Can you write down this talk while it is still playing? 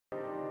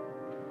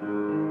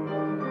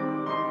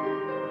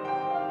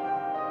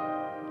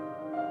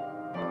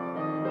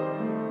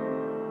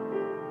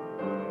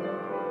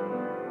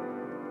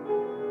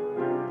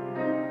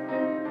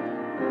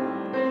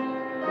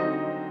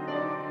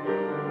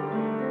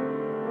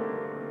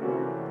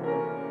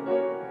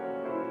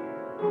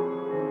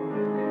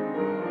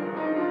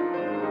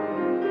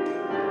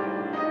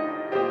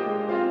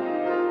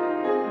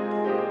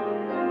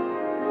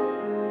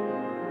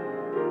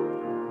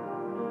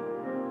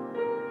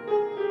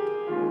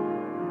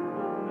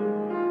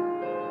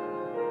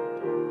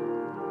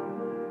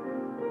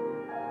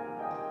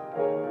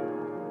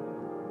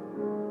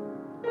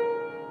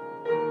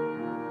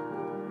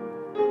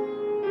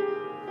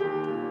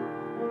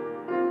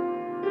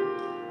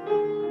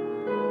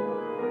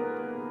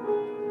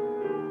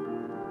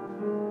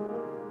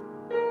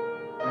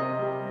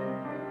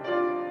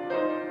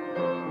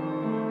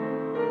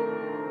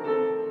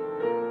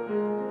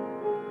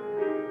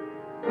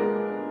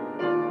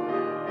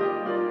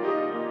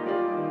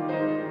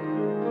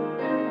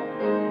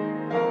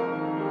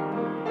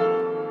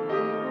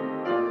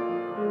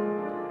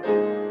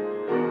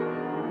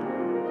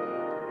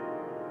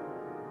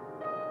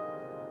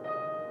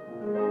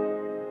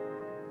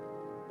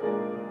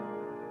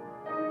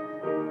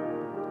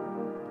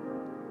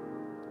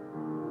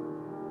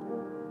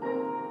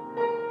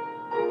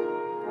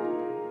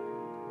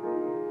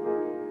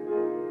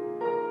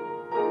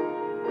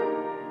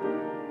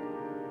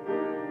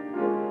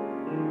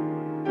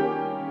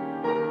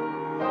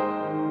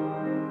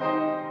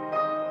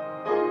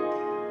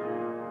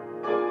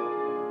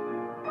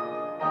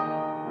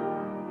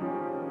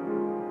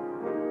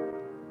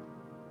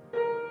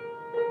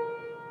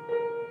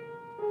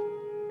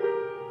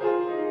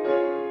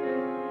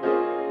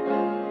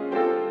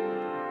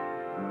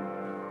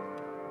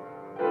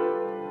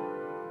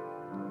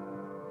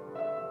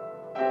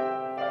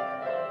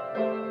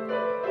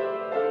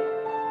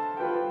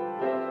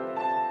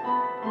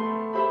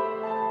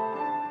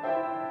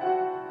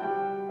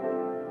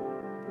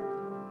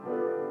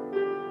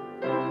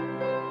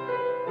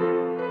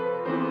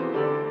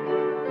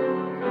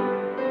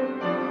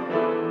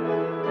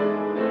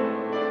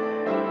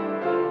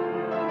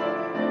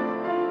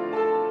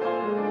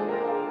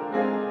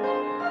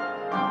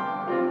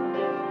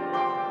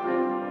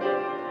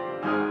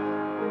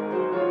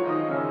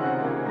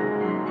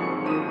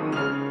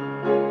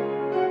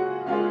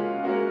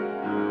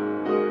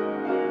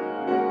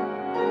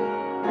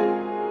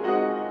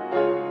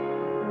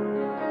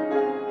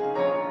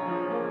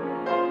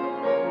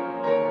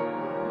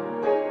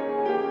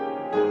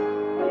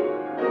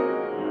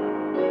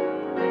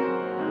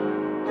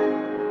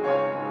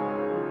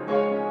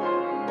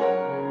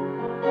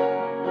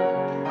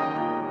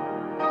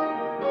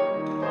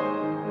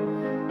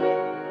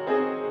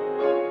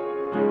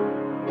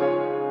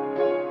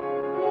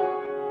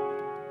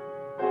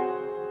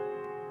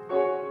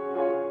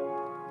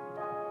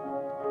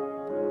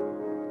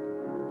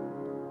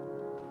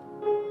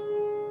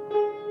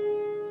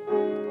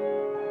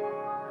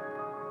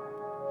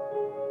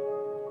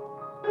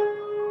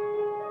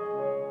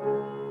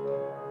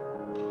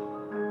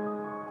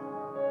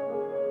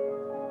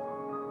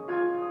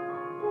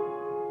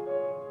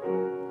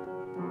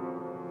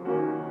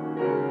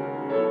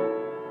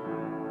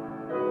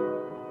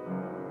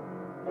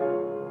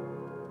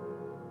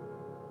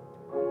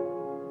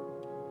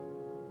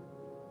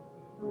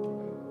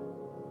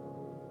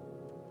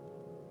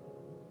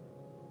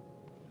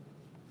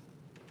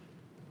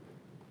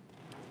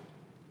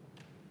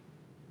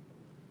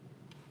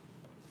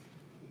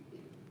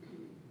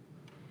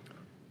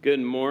Good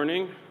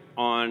morning.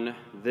 On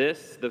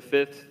this, the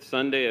fifth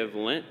Sunday of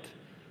Lent,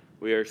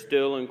 we are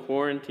still in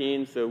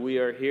quarantine, so we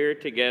are here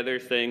together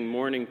saying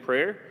morning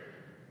prayer,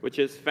 which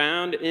is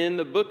found in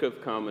the Book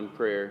of Common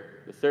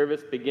Prayer. The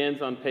service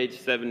begins on page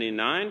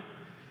 79.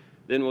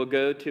 Then we'll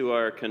go to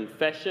our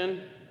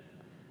confession.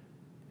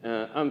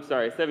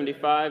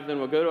 75. Then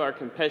we'll go to our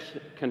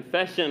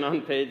confession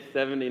on page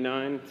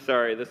 79.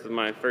 Sorry, this is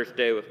my first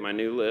day with my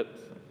new lips.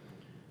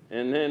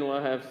 And then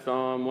we'll have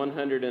Psalm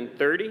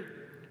 130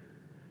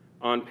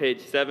 on page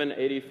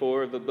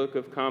 784 of the Book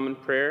of Common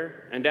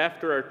Prayer. And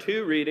after our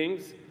two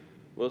readings,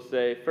 we'll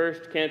say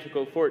first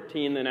Canticle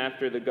 14, then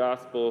after the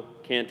Gospel,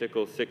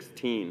 Canticle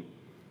 16.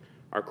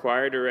 Our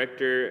choir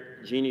director,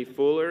 Jeanne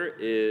Fuller,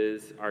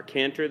 is our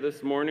cantor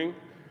this morning.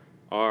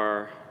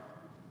 Our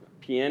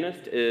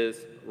pianist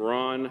is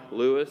Ron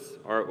Lewis,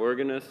 our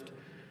organist.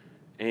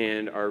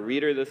 And our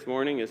reader this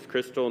morning is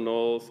Christal,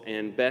 Knowles,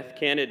 and Beth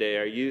Canaday,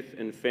 our youth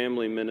and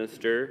family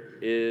minister,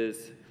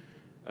 is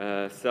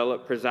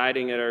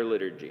presiding at our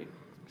liturgy.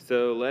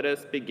 So let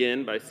us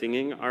begin by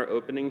singing our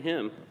opening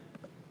hymn.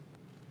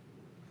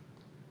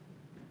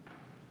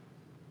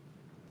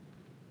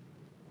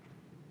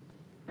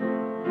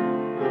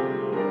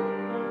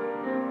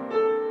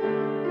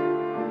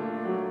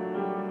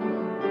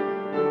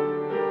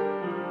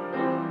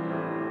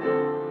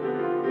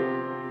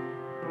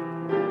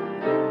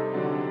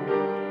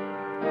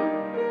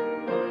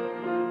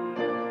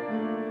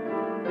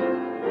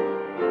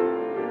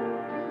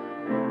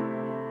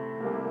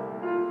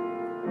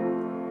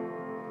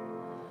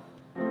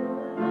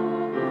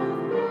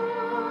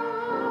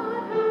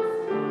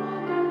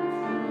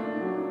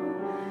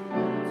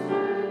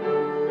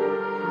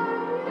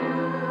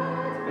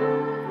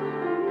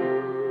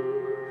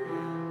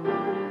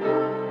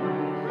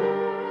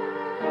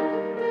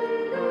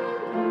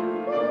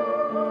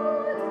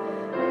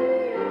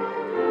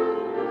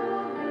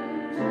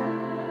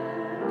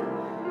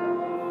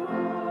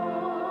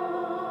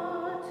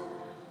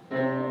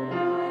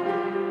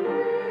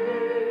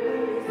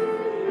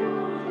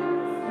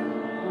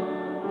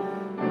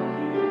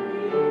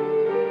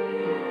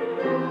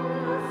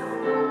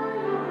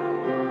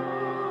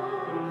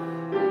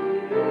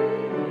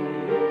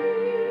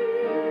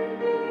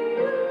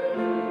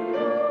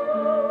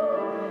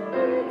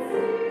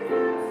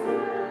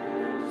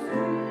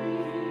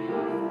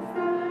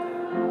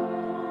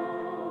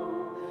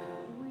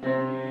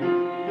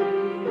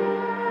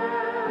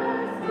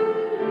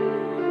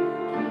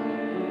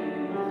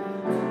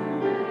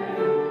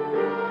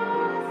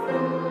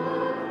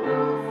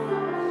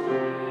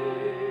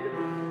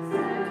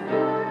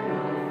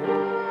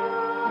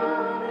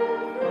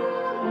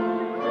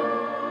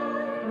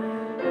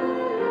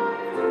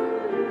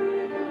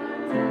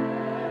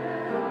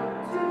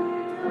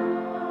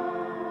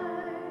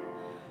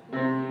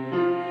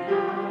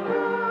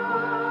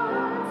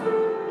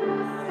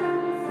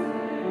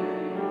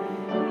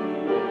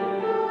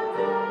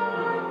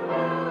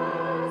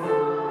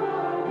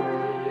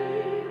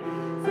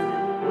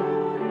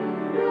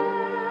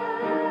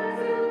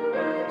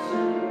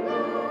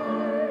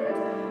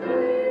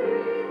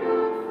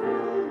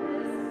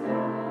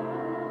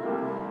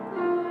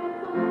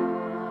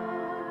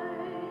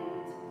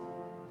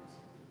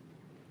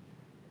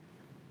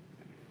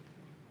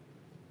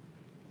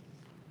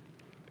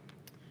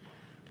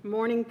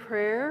 Morning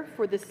prayer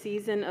for the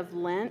season of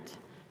Lent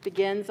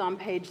begins on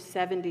page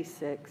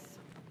 76.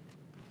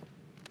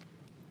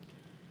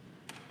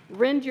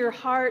 Rend your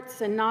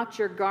hearts and not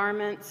your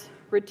garments.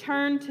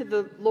 Return to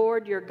the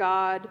Lord your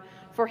God,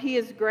 for he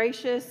is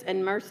gracious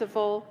and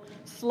merciful,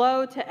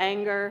 slow to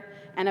anger,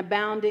 and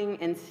abounding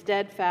in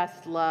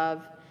steadfast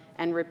love,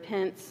 and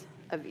repents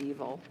of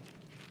evil.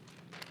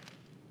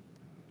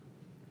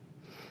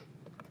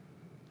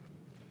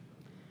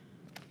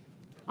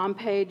 On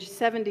page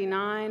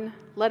 79,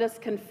 let us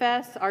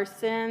confess our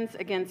sins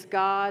against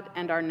God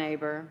and our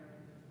neighbor.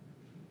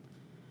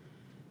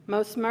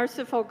 Most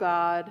merciful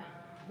God,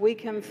 we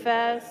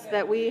confess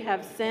that we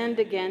have sinned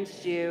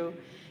against you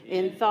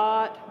in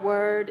thought,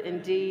 word,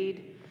 and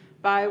deed,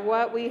 by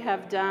what we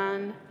have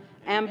done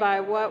and by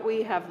what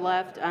we have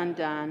left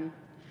undone.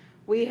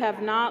 We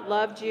have not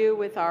loved you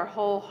with our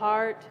whole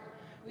heart.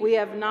 We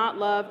have not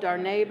loved our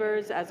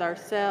neighbors as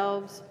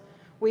ourselves.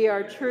 We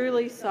are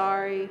truly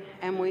sorry,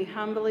 and we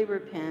humbly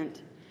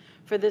repent.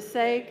 For the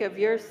sake of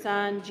your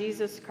Son,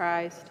 Jesus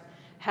Christ,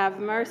 have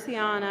mercy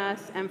on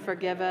us and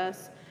forgive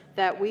us,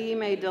 that we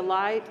may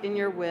delight in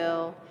your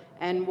will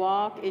and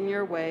walk in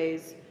your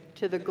ways,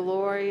 to the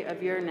glory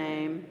of your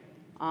name.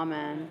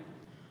 Amen.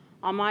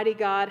 Almighty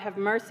God, have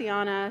mercy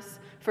on us.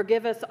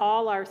 Forgive us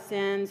all our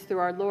sins through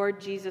our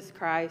Lord Jesus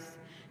Christ.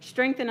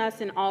 Strengthen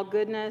us in all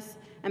goodness,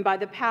 and by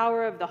the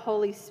power of the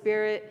Holy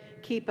Spirit,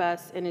 keep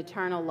us in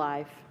eternal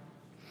life.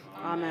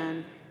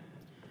 Amen.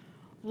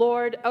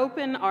 Lord,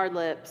 open our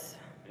lips,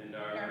 And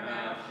our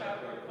mouth shall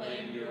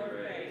proclaim your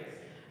praise.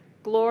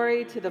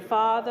 Glory to the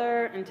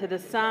Father, and to the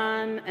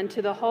Son, and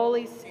to the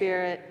Holy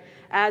Spirit,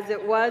 as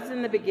it was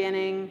in the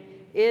beginning,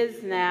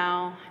 is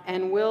now,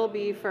 and will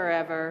be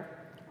forever.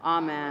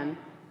 Amen.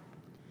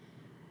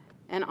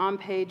 and on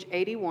page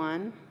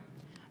 81.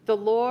 The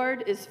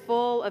Lord is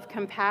full of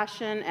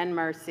compassion and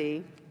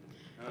mercy.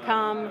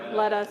 Come,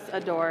 let us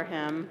adore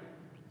him.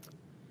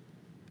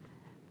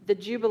 The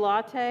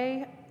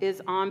Jubilate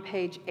is on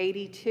page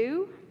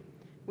 82.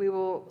 We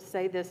will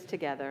say this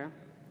together.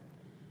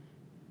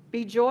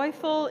 Be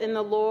joyful in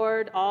the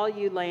Lord, all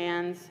you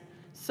lands.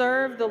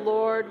 Serve the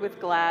Lord with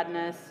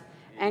gladness,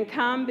 and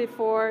come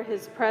before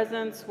his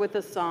presence with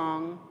a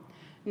song.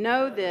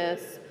 Know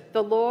this,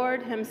 the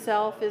Lord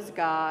himself is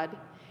God.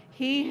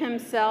 He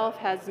himself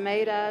has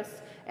made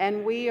us,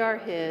 and we are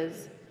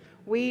his.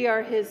 We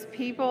are his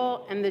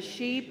people and the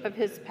sheep of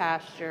his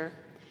pasture.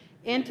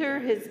 Enter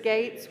his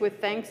gates with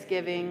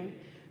thanksgiving.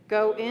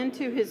 Go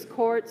into his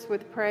courts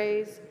with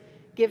praise.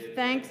 Give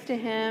thanks to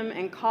him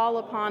and call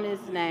upon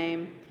his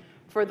name.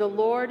 For the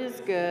Lord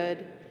is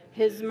good,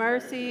 his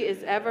mercy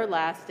is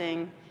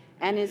everlasting,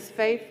 and his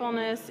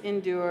faithfulness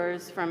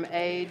endures from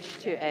age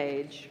to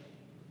age.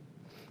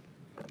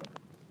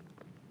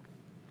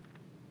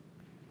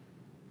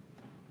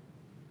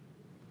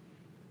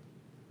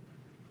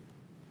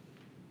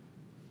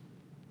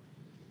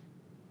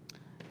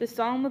 The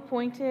psalm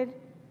appointed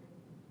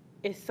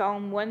is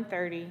Psalm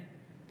 130,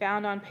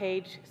 found on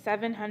page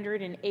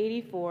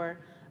 784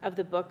 of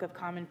the Book of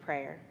Common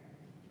Prayer.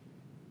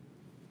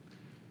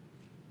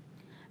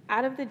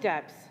 Out of the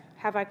depths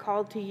have I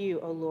called to you,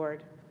 O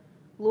Lord.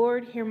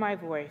 Lord, hear my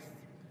voice.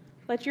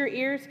 Let your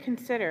ears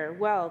consider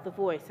well the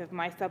voice of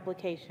my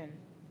supplication.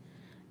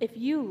 If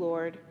you,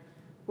 Lord,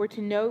 were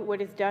to note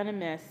what is done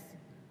amiss,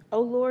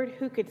 O Lord,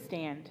 who could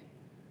stand?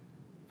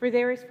 For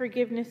there is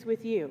forgiveness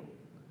with you.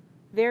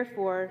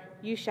 Therefore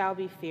you shall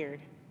be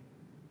feared.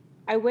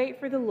 I wait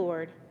for the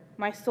Lord,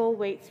 my soul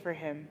waits for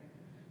him.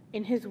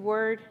 In his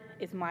word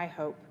is my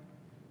hope.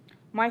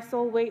 My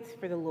soul waits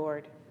for the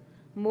Lord,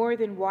 more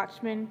than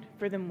watchmen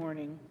for the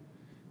morning,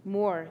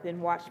 more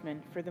than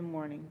watchmen for the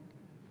morning.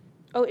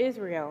 O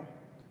Israel,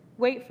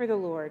 wait for the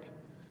Lord,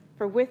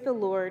 for with the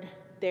Lord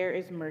there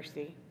is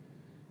mercy.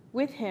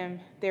 With him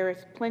there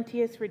is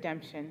plenteous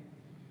redemption,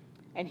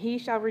 and he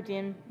shall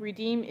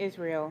redeem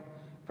Israel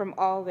from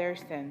all their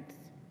sins.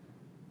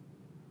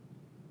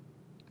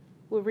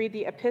 We'll read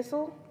the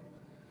epistle,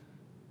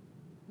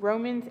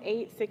 Romans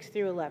 8, 6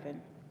 through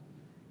 11.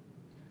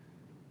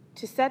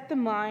 To set the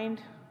mind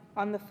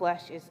on the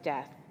flesh is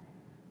death,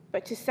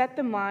 but to set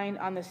the mind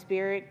on the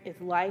Spirit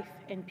is life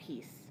and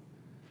peace.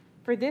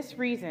 For this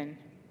reason,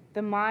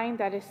 the mind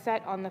that is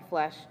set on the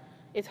flesh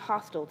is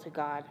hostile to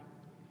God.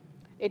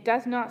 It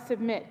does not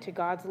submit to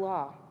God's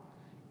law.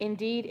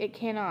 Indeed, it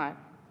cannot.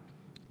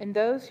 And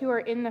those who are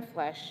in the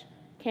flesh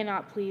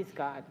cannot please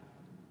God.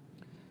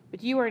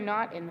 But you are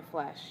not in the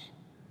flesh.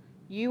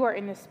 You are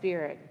in the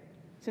Spirit,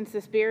 since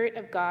the Spirit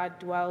of God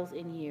dwells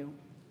in you.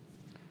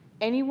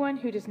 Anyone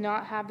who does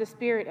not have the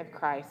Spirit of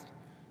Christ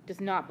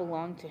does not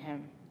belong to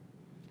him.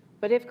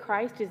 But if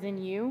Christ is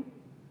in you,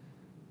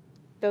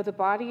 though the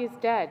body is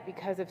dead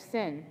because of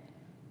sin,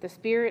 the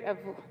Spirit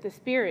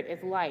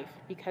is life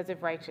because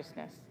of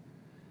righteousness.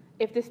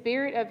 If the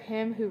Spirit of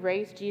him who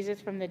raised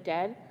Jesus from the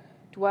dead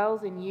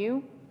dwells in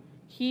you,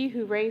 he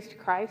who raised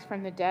Christ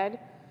from the dead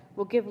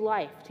will give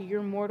life to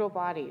your mortal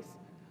bodies,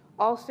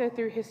 also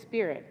through his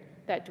Spirit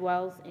that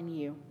dwells in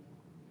you.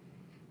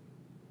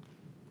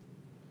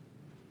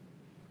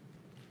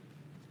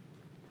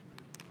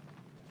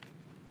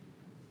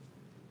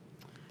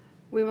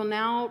 We will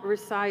now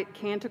recite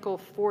Canticle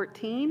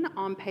 14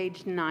 on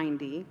page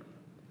 90.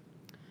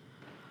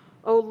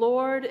 O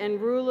Lord and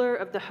ruler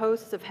of the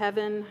hosts of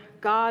heaven,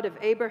 God of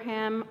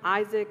Abraham,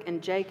 Isaac,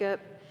 and Jacob,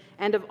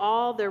 and of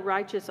all their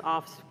righteous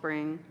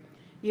offspring,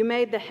 you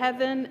made the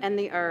heaven and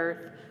the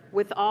earth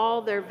with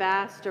all their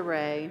vast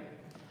array.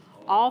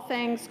 All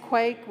things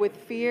quake with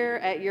fear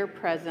at your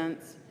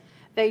presence.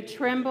 They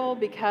tremble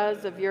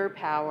because of your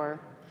power.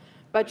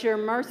 But your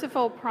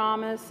merciful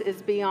promise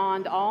is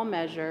beyond all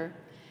measure.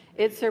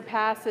 It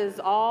surpasses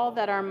all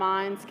that our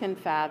minds can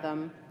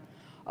fathom.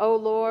 O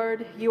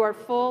Lord, you are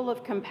full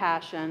of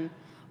compassion,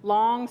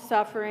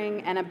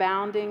 long-suffering and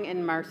abounding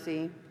in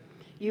mercy.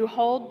 You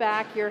hold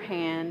back your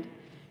hand.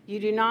 You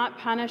do not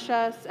punish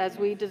us as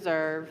we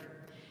deserve.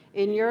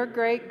 In your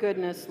great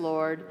goodness,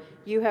 Lord,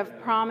 you have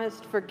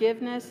promised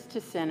forgiveness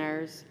to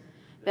sinners,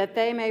 that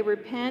they may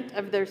repent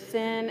of their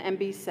sin and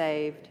be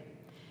saved.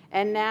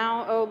 And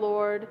now, O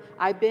Lord,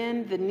 I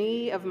bend the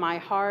knee of my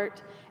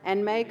heart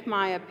and make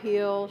my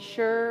appeal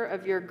sure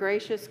of your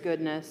gracious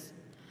goodness.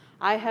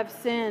 I have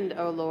sinned,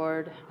 O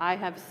Lord, I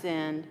have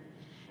sinned,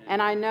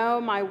 and I know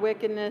my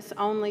wickedness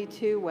only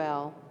too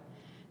well.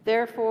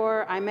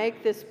 Therefore, I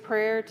make this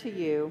prayer to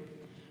you.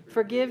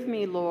 Forgive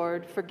me,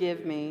 Lord,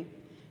 forgive me.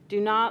 Do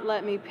not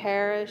let me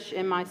perish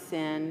in my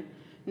sin,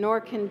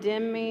 nor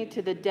condemn me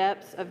to the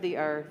depths of the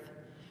earth.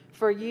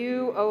 For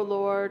you, O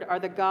Lord, are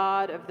the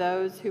God of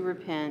those who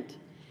repent,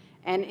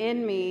 and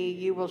in me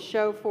you will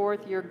show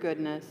forth your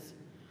goodness.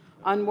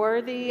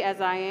 Unworthy as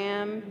I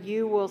am,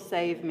 you will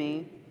save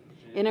me,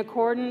 in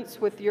accordance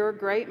with your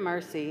great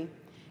mercy,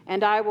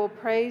 and I will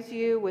praise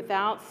you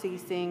without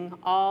ceasing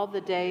all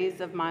the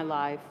days of my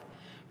life.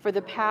 For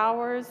the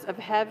powers of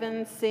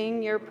heaven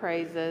sing your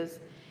praises,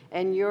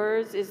 and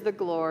yours is the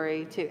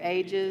glory to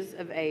ages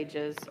of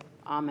ages.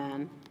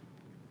 Amen.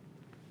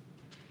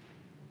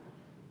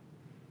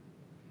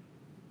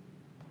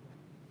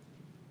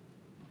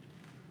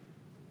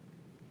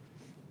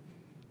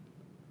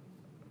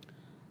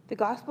 The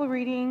gospel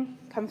reading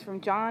comes from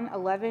John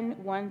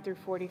 11, 1 through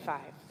 45.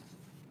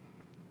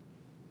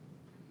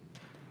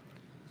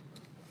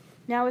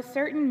 Now a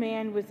certain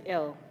man was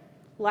ill,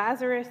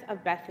 Lazarus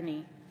of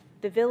Bethany,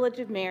 the village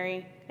of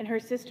Mary and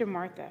her sister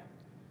Martha.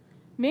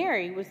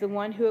 Mary was the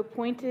one who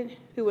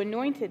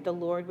anointed the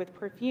Lord with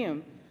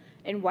perfume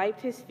and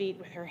wiped his feet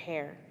with her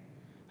hair.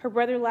 Her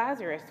brother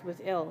Lazarus was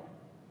ill.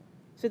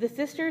 So the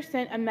sisters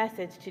sent a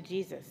message to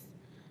Jesus,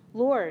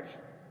 "Lord,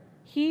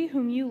 he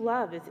whom you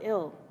love is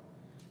ill."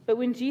 But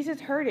when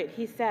Jesus heard it,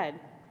 he said,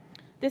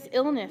 "This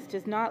illness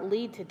does not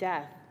lead to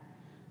death.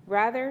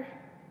 Rather,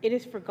 it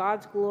is for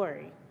God's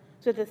glory,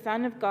 so that the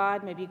Son of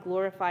God may be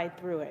glorified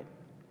through it."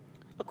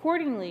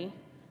 Accordingly,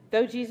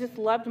 though Jesus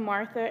loved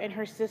Martha and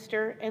her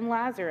sister and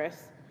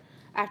Lazarus,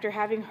 after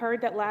having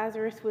heard that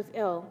Lazarus was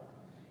ill,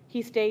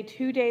 he stayed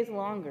 2 days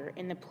longer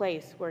in the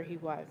place where he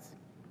was.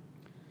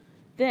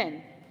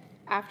 Then,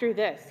 after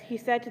this, he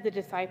said to the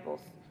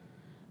disciples,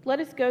 "Let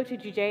us go to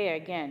Judea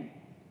again."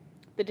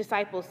 The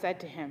disciples said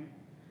to him,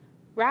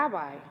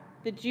 "Rabbi,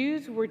 the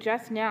Jews were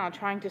just now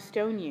trying to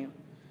stone you,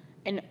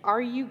 and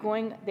are you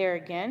going there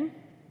again?"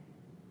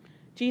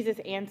 Jesus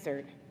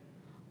answered,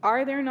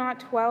 "Are there not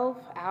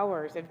 12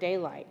 hours of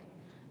daylight?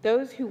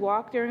 Those who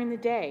walk during the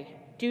day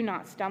do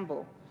not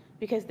stumble,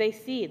 because they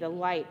see the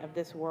light of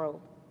this world.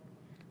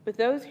 But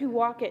those who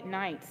walk at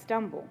night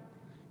stumble,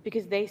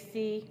 because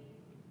the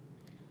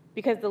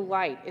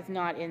light is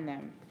not in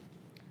them."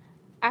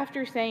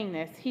 After saying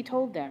this, he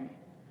told them,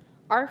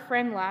 "Our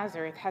friend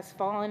Lazarus has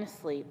fallen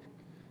asleep,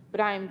 but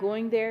I am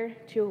going there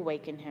to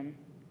awaken him."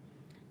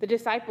 The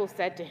disciples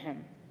said to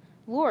him,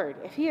 "Lord,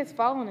 if he has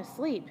fallen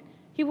asleep,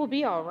 he will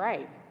be all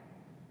right."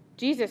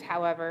 Jesus,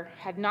 however,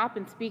 had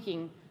been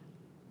speaking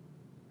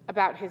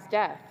about his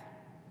death,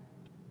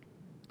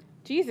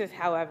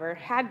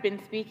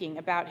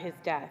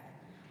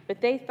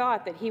 but they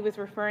thought that he was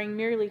referring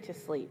merely to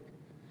sleep.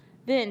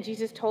 Then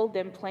Jesus told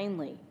them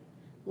plainly,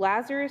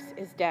 "Lazarus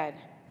is dead.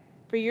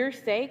 For your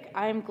sake,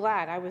 I am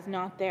glad I was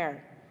not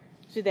there,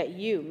 so that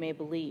you may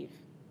believe.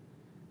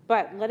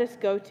 But let us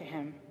go to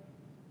him."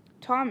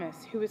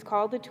 Thomas, who was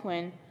called the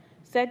twin,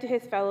 said to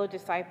his fellow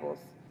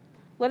disciples,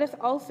 "Let us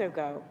also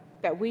go,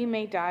 that we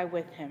may die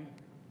with him."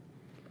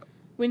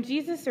 When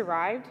Jesus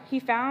arrived, he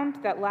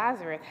found that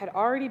Lazarus had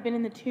already been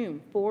in the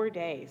tomb 4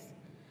 days.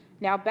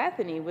 Now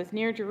Bethany was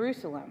near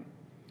Jerusalem,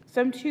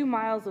 some 2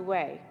 miles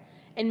away,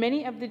 and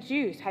many of the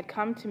Jews had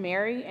come to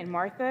Mary and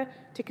Martha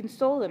to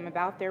console them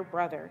about their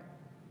brother.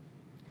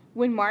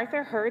 When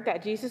Martha heard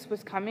that Jesus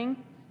was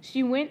coming,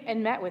 she went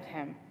and met with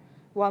him,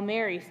 while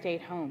Mary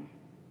stayed home.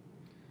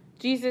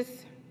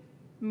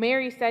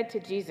 Mary said to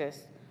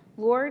Jesus,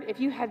 "Lord, if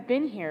you had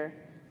been here,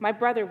 my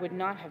brother would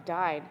not have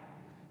died.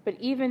 But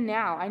even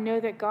now I know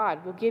that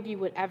God will give you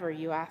whatever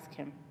you ask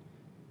him."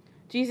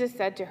 Jesus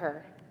said to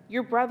her,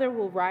 "Your brother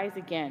will rise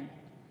again."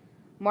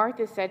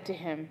 Martha said to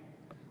him,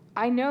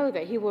 "I know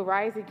that he will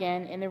rise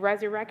again in the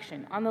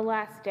resurrection on the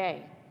last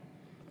day."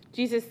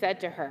 Jesus said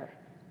to her,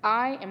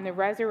 "I am the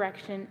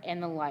resurrection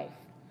and the life.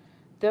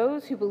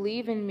 Those who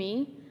believe in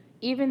me,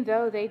 even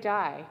though they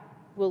die,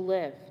 will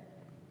live.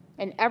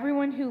 And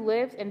everyone who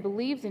lives and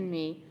believes in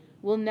me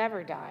will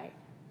never die.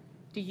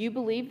 Do you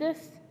believe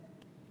this?"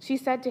 She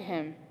said to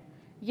him,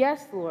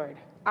 "Yes, Lord,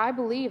 I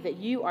believe that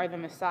you are the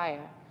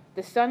Messiah,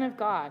 the Son of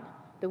God,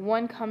 the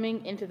one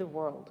coming into the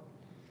world."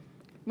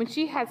 When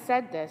she had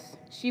said this,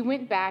 she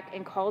went back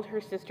and called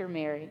her sister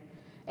Mary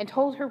and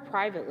told her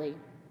privately,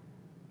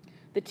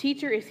 "The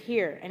teacher is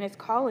here and is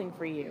calling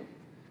for you."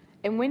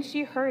 And when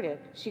she heard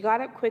it, she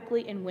got up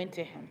quickly and went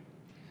to him.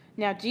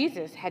 Now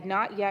Jesus had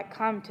not yet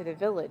come to the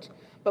village,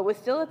 but was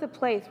still at the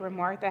place where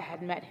Martha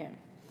had met him.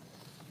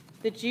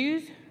 The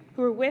Jews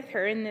who were with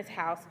her in the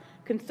house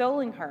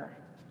consoling her,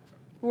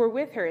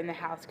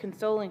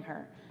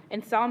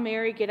 and saw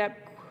Mary get up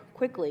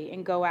quickly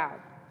and go out.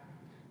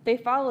 They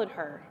followed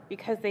her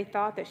because they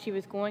thought that she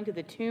was going to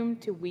the tomb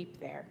to weep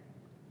there.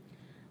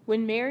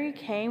 When Mary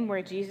came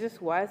where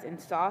Jesus was and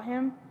saw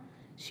him,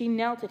 she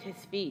knelt at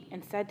his feet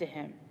and said to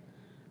him,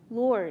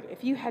 "Lord,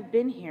 if you had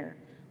been here,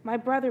 my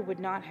brother would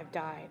not have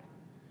died."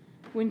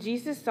 When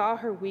Jesus saw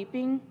her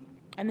weeping,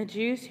 and the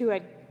Jews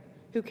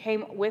who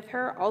came with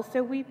her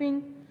also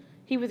weeping,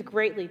 he was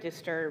greatly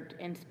disturbed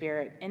in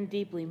spirit and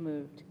deeply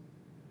moved.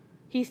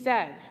 He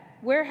said,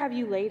 "Where have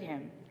you laid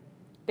him?"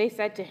 They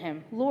said to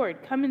him,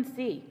 "Lord, come and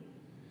see."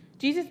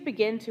 Jesus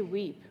began to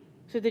weep.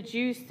 So the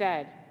Jews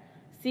said,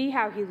 "See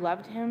how he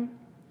loved him?"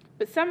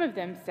 But some of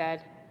them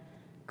said,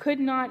 "Could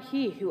not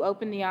he who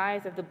opened the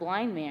eyes of the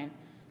blind man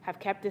have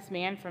kept this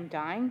man from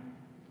dying?"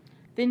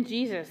 Then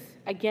Jesus,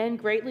 again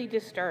greatly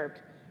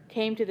disturbed,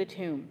 came to the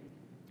tomb.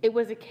 It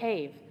was a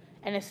cave,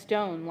 and a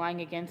stone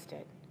lying against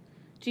it.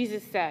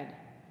 Jesus said,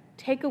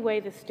 "Take away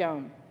the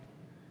stone."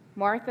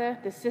 Martha,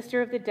 the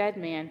sister of the dead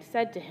man,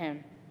 said to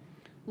him,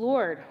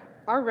 "Lord,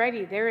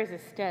 already there is a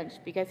stench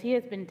because he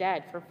has been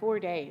dead for 4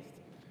 days."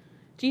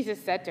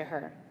 Jesus said to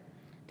her,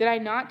 "Did I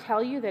not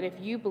tell you that if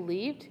you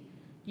believed,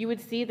 you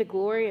would see the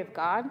glory of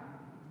God?"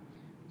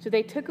 So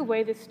they took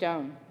away the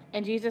stone,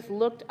 and Jesus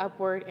looked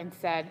upward and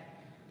said,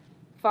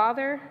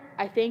 "Father,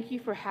 I thank you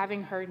for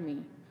having heard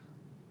me.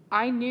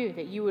 I knew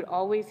that you would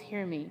always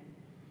hear me,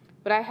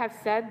 but I have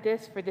said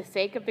this for the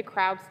sake of the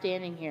crowd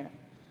standing here,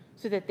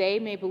 so that they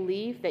may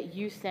believe that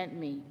you sent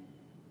me."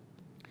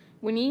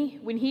 When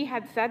he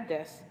had said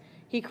this,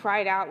 he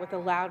cried out with a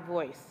loud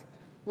voice,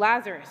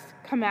 "Lazarus,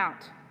 come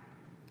out."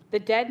 The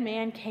dead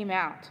man came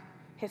out,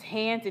 his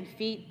hands and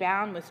feet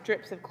bound with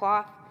strips of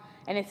cloth,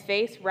 and his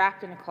face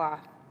wrapped in a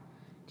cloth.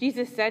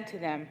 Jesus said to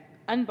them,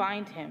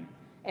 "Unbind him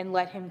and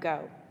let him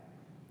go."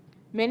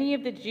 Many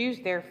of the Jews,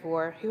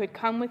 therefore, who had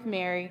come with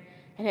Mary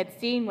and had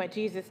seen what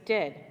Jesus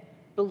did,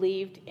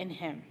 believed in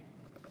him.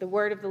 The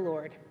word of the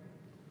Lord.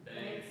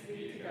 Thanks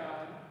be to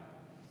God.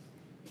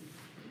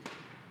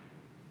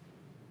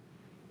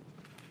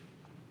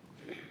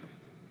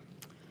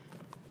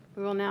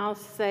 We will now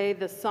say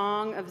the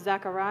Song of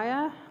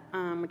Zechariah,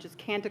 which is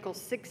Canticle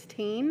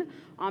 16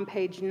 on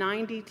page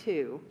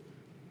 92.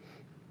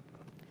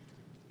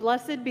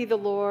 Blessed be the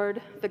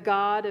Lord, the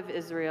God of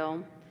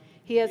Israel.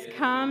 He has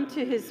come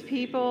to his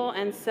people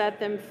and set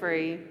them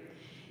free.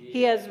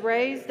 He has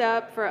raised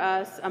up for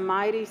us a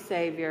mighty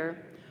Savior,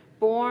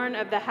 born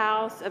of the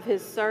house of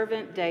his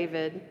servant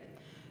David.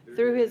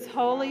 Through his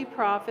holy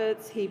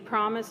prophets he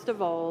promised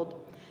of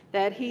old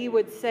that he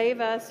would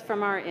save us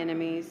from our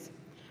enemies,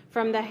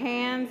 from the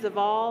hands of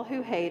all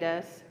who hate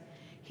us.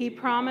 He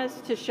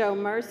promised to show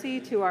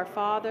mercy to our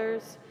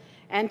fathers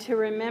and to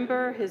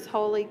remember his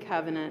holy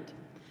covenant.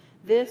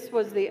 This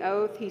was the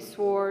oath he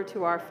swore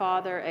to our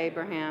father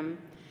Abraham,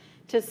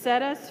 to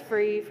set us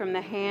free from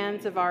the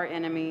hands of our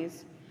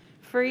enemies,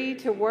 free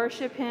to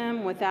worship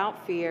him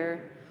without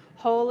fear,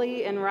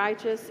 holy and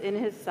righteous in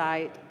his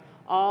sight,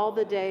 all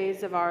the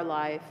days of our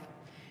life.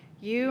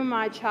 You,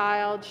 my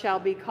child, shall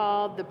be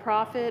called the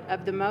prophet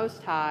of the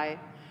Most High,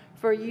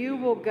 for you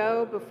will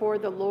go before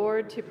the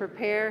Lord to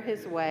prepare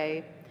his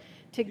way,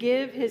 to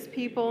give his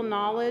people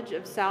knowledge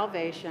of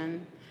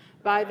salvation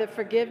by the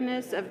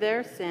forgiveness of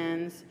their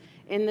sins,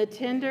 in the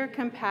tender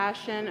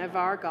compassion of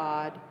our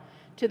God.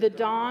 To the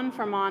dawn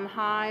from on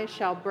high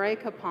shall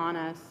break upon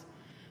us,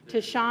 to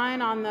shine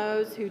on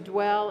those who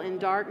dwell in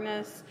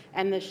darkness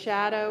and the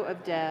shadow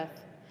of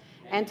death,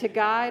 and to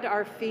guide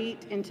our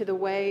feet into the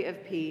way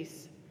of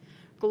peace.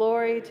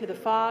 Glory to the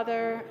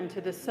Father, and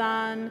to the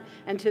Son,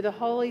 and to the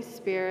Holy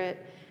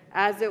Spirit,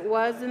 as it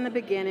was in the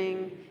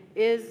beginning,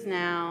 is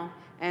now,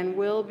 and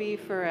will be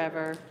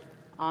forever.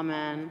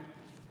 Amen.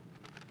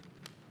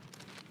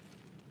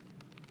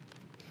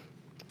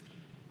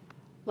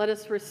 Let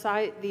us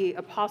recite the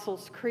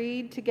Apostles'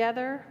 Creed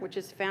together, which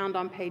is found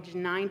on page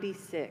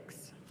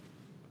 96.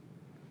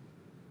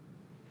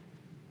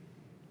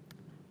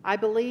 I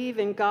believe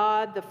in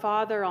God, the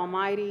Father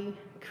Almighty,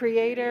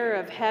 creator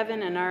of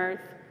heaven and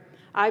earth.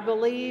 I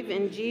believe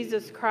in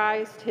Jesus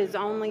Christ, his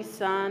only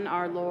Son,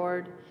 our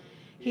Lord.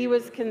 He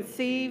was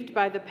conceived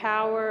by the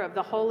power of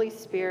the Holy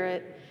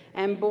Spirit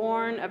and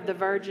born of the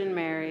Virgin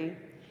Mary.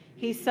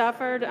 He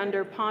suffered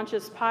under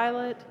Pontius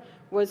Pilate,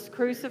 was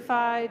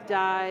crucified,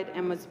 died,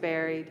 and was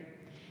buried.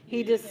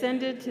 He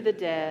descended to the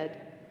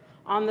dead.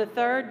 On the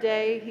third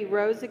day he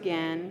rose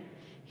again.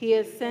 He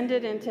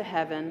ascended into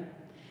heaven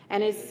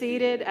and is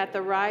seated at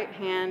the right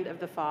hand of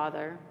the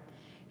Father.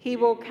 He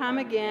will come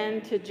again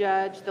to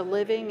judge the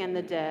living and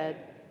the dead.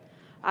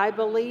 I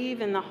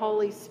believe in the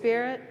Holy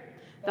Spirit,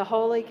 the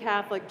Holy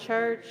Catholic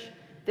Church,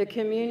 the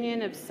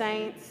communion of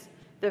saints,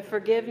 the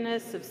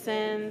forgiveness of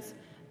sins,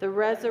 the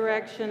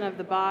resurrection of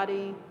the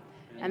body,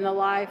 and the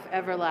life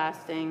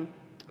everlasting.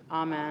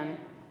 Amen.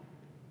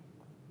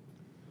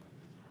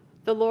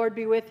 The Lord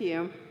be with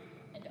you.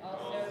 And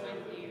also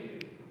with you.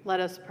 Let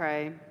us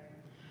pray.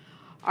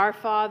 Our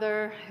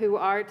Father, who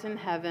art in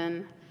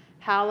heaven,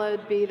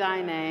 hallowed be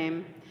thy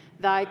name.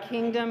 Thy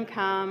kingdom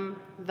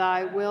come,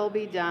 thy will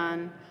be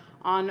done,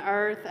 on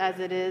earth as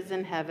it is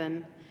in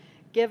heaven.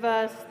 Give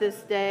us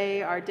this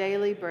day our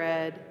daily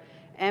bread,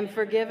 and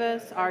forgive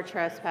us our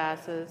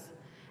trespasses,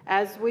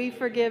 as we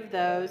forgive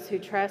those who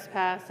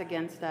trespass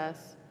against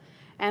us.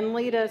 And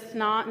lead us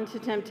not into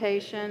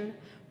temptation,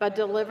 but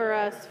deliver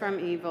us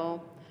from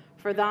evil.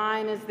 For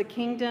thine is the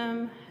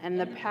kingdom, and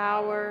the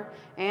power,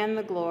 and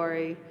the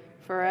glory,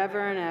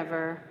 forever and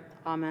ever.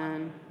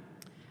 Amen.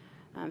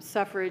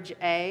 Suffrage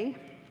A.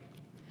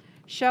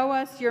 Show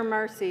us your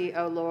mercy,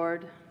 O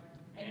Lord.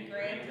 And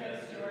grant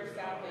us your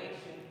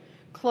salvation.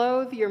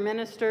 Clothe your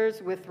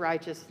ministers with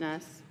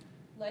righteousness.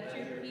 Let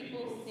your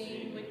people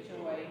sing with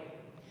joy.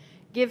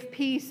 Give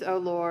peace, O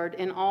Lord,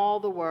 in all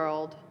the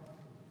world.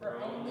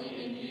 For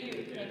only in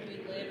you can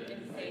we live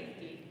in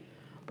safety.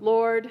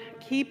 Lord,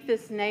 keep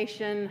this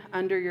nation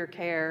under your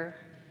care.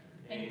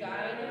 And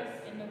guide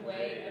us in the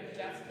way of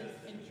justice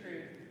and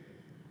truth.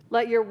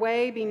 Let your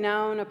way be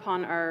known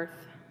upon earth.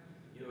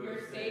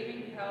 Your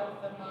saving health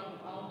among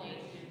all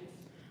nations.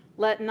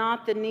 Let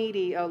not the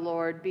needy, O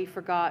Lord, be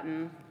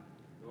forgotten,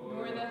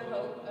 nor the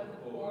hope of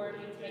the poor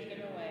be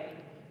taken away.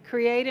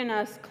 Create in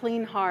us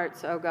clean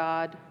hearts, O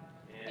God,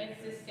 and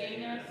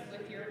sustain us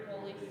with your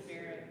Holy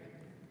Spirit.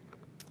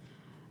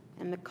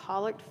 And the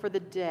collect for the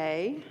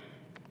day,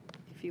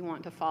 if you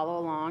want to follow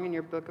along in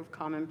your Book of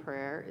Common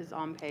Prayer, is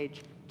on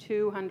page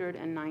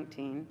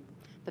 219,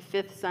 the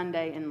fifth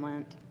Sunday in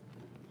Lent.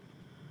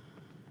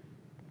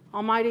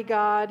 Almighty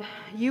God,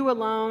 you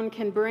alone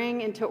can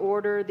bring into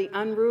order the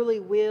unruly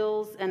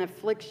wills and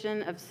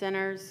affliction of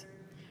sinners.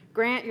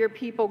 Grant your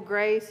people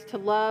grace to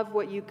love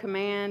what you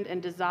command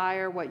and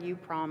desire what you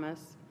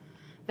promise,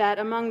 that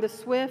among the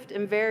swift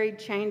and varied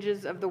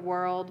changes of the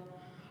world,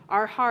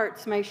 our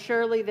hearts may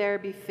surely there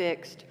be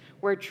fixed,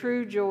 where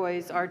true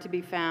joys are to be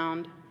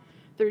found.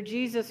 Through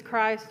Jesus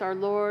Christ our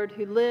Lord,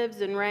 who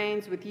lives and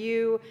reigns with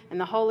you and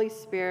the Holy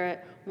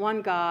Spirit,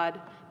 one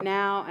God,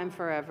 now and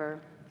forever.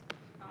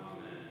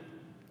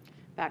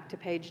 Back to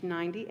page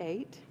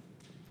 98.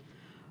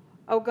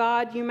 O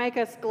God, you make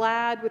us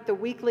glad with the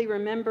weekly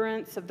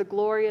remembrance of the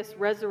glorious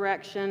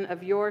resurrection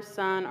of your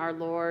Son, our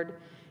Lord.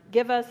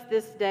 Give us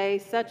this day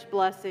such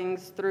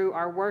blessings through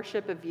our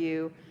worship of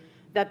you,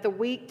 that the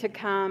week to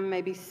come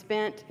may be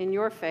spent in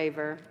your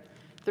favor.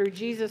 Through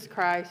Jesus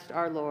Christ,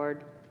 our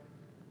Lord.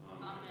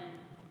 Amen.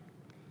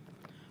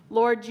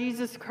 Lord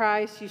Jesus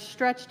Christ, you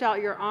stretched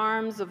out your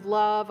arms of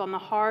love on the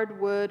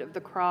hard wood of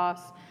the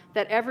cross,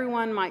 that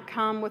everyone might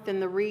come within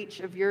the reach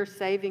of your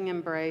saving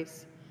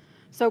embrace.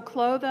 So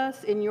clothe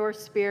us in your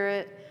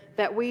Spirit,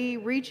 that we,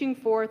 reaching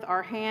forth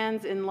our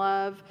hands in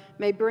love,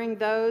 may bring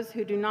those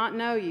who do not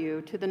know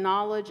you to the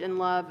knowledge and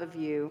love of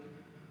you.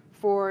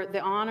 For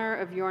the honor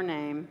of your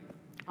name.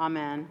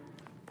 Amen.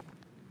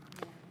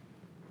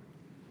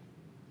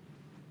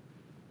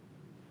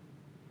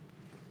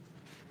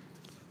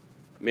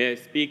 May I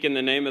speak in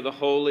the name of the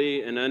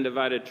Holy and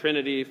Undivided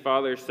Trinity,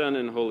 Father, Son,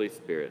 and Holy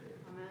Spirit.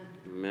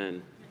 Amen.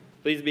 Amen.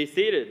 Please be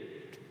seated.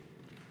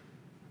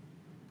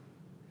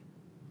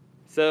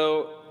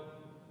 So,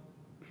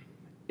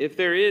 if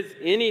there is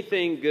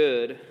anything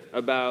good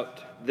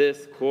about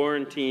this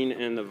quarantine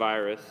and the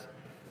virus,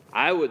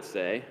 I would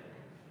say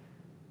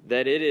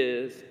that it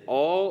is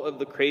all of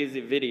the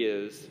crazy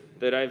videos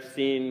that I've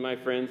seen my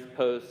friends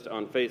post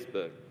on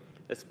Facebook,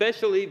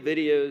 especially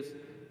videos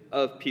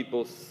of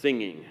people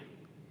singing.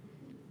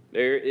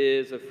 There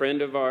is a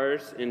friend of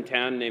ours in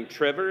town named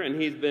Trevor, and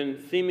he's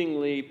been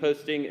seemingly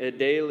posting a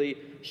daily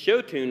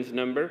show tunes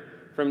number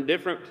from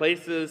different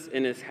places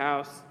in his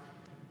house,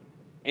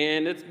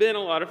 and it's been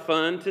a lot of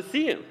fun to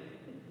see him.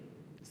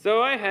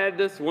 So I had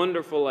this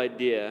wonderful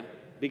idea,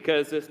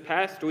 because this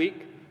past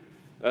week,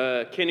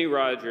 Kenny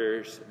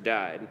Rogers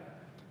died.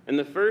 And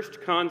the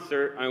first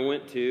concert I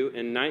went to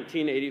in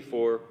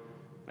 1984,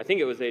 I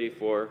think it was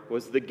 84,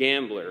 was the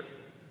Gambler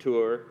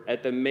tour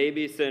at the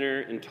Maybe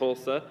Center in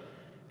Tulsa.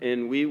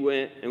 And we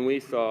went and we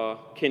saw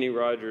Kenny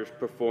Rogers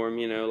perform,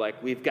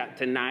 like We've Got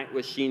Tonight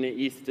with Sheena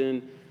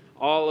Easton,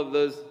 all of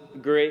those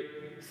great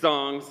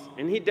songs.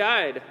 And he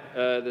died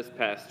this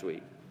past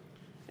week.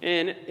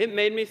 And it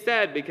made me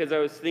sad because I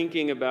was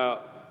thinking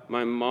about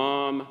my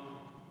mom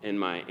and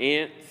my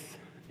aunts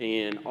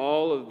and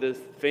all of this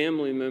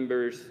family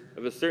members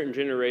of a certain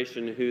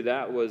generation who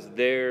that was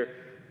their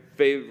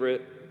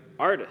favorite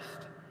artist.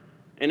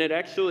 And it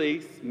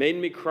actually made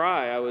me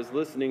cry. I was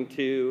listening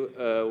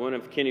to one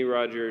of Kenny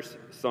Rogers'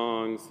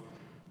 songs,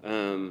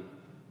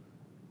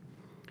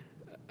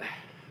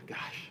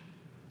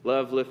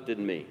 Love Lifted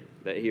Me,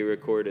 that he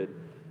recorded.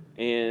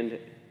 And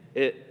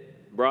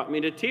it brought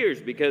me to tears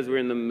because we're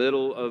in the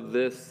middle of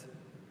this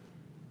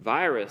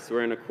virus.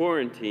 We're in a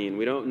quarantine.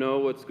 We don't know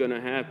what's going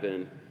to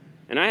happen.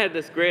 And I had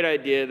this great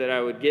idea that I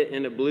would get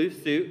in a blue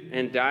suit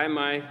and dye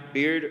my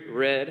beard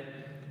red.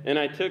 And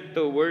I took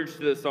the words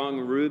to the song,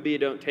 Ruby,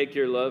 Don't Take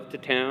Your Love to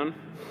Town,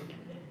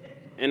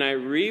 and I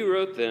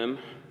rewrote them,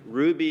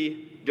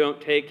 Ruby, Don't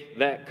Take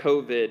That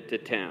COVID to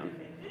Town.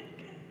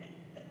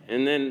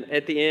 And then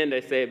at the end I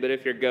say, but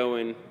if you're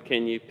going,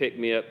 can you pick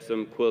me up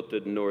some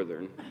quilted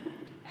northern?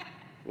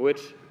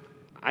 Which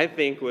I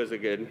think was a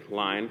good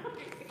line.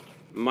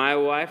 My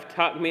wife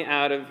talked me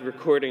out of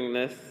recording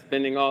this,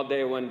 spending all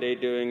day one day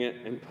doing it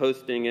and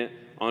posting it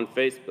on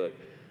Facebook.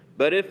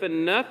 But if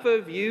enough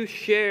of you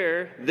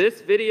share this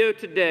video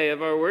today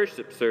of our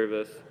worship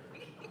service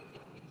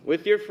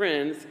with your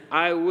friends,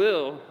 I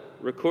will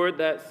record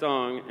that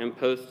song and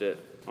post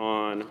it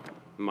on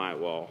my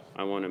wall.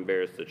 I won't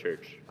embarrass the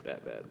church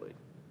that badly.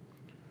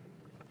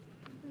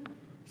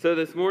 So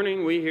this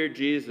morning we hear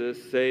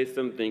Jesus say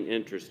something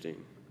interesting.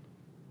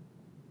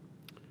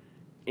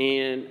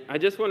 And I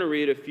just want to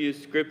read a few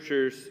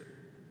scriptures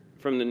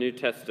from the New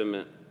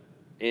Testament,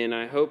 and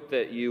I hope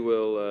that you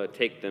will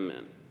take them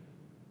in.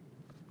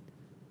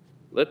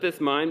 Let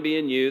this mind be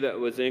in you that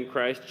was in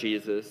Christ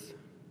Jesus,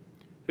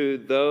 who,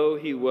 though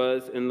he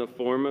was in the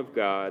form of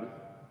God,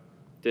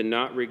 did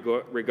not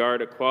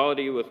regard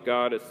equality with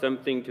God as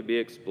something to be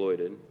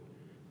exploited,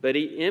 but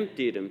he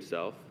emptied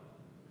himself,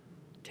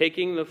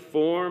 taking the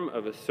form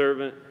of a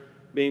servant,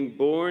 being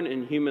born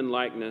in human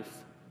likeness,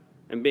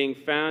 and being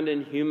found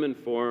in human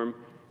form,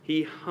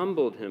 he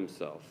humbled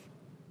himself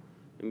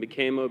and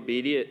became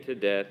obedient to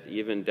death,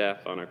 even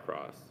death on a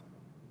cross.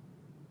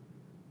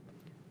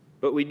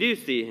 But we do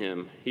see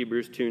him,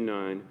 Hebrews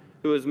 2:9,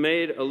 who was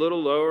made a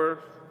little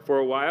lower, for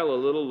a while a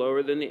little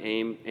lower than the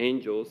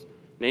angels,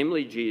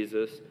 namely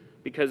Jesus,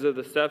 because of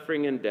the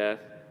suffering and death,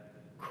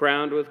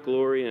 crowned with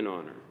glory and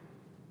honor.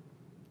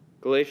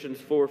 Galatians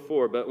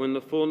 4:4, but when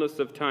the fullness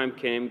of time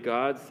came,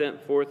 God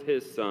sent forth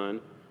his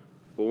Son,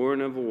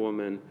 born of a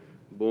woman,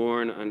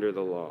 born under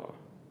the law.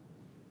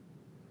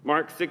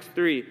 Mark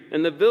 6:3,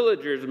 and the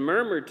villagers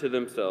murmured to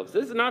themselves,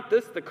 is not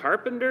this the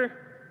carpenter,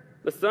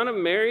 the son of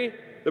Mary,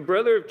 the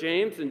brother of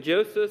James and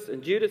Joseph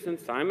and Judas and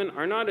Simon?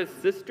 Are not his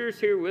sisters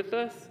here with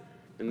us?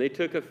 And they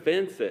took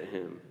offense at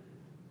him.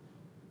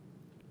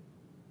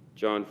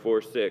 John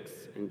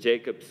 4:6, and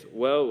Jacob's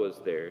well was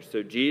there.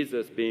 So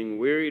Jesus, being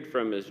wearied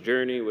from his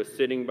journey, was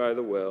sitting by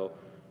the well,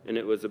 and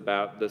it was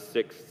about the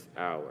 6th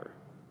hour.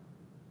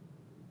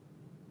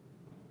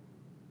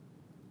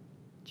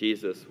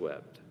 Jesus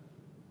wept.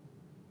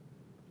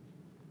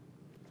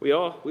 We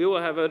will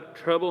have a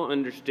trouble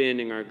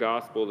understanding our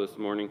gospel this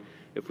morning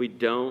if we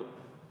don't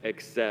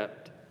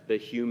accept the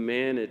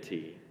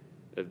humanity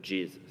of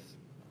Jesus.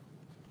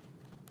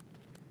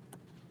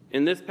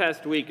 In this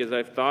past week, as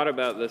I've thought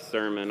about this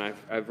sermon,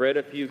 I've read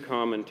a few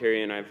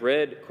commentary, and I've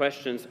read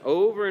questions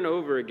over and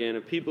over again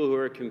of people who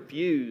are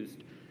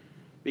confused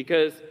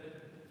because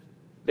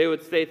they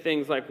would say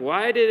things like,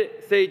 why did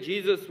it say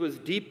Jesus was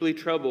deeply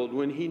troubled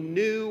when he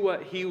knew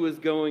what he was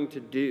going to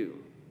do?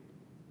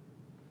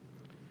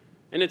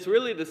 And it's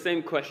really the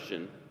same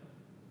question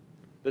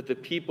that the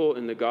people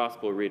in the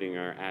gospel reading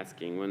are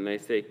asking when they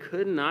say,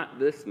 could not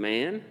this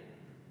man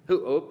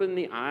who opened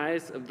the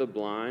eyes of the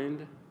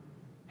blind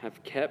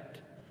have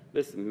kept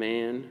this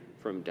man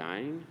from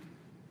dying?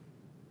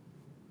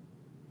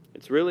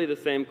 It's really the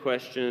same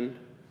question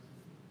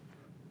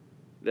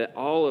that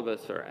all of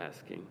us are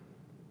asking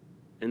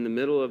in the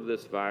middle of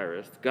this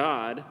virus.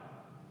 God,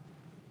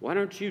 why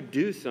don't you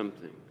do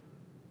something?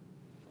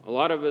 A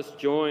lot of us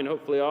joined,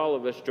 hopefully all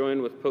of us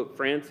joined with Pope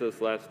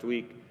Francis last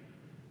week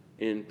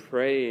in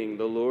praying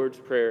the Lord's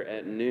Prayer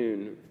at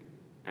noon,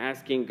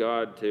 asking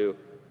God to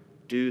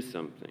do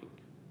something.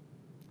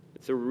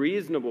 It's a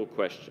reasonable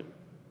question.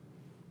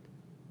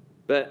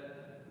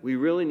 But we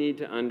really need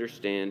to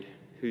understand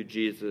who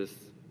Jesus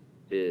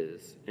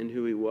is and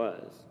who he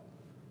was.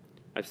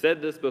 I've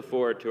said this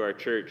before to our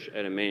church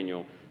at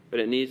Emmanuel, but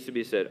it needs to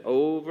be said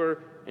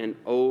over and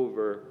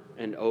over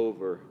and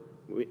over.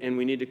 And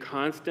we need to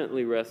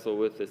constantly wrestle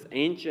with this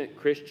ancient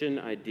Christian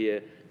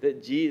idea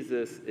that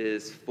Jesus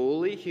is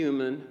fully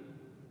human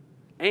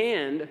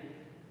and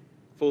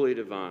fully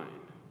divine.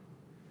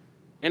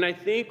 And I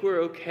think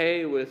we're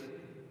okay with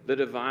the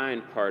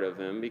divine part of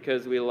him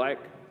because we like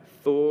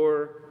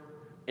Thor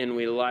and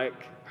we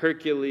like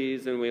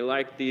Hercules and we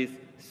like these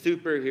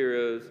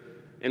superheroes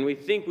and we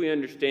think we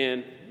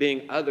understand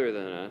being other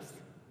than us.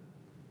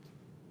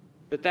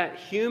 But that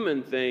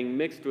human thing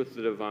mixed with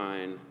the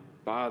divine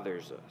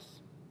bothers us.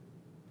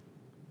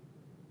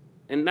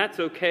 And that's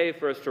okay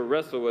for us to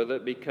wrestle with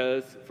it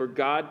because for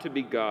God to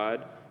be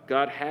God,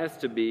 God has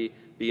to be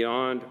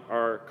beyond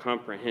our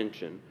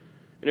comprehension.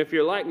 And if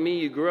you're like me,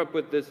 you grew up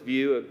with this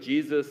view of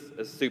Jesus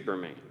as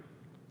Superman.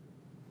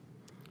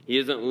 He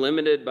isn't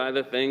limited by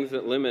the things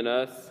that limit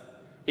us.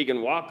 He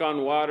can walk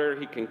on water.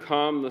 He can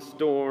calm the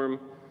storm.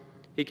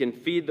 He can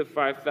feed the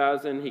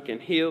 5,000. He can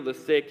heal the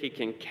sick. He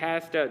can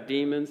cast out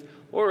demons.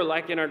 Or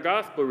like in our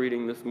gospel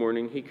reading this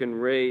morning, he can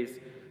raise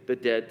the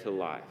dead to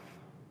life.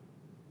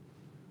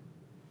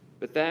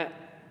 But that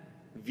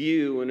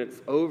view, when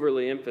it's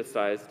overly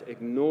emphasized,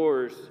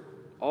 ignores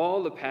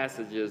all the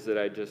passages that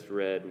I just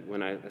read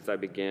as I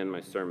began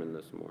my sermon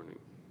this morning.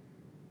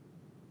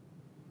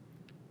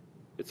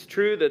 It's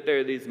true that there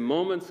are these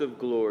moments of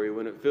glory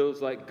when it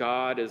feels like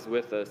God is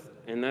with us,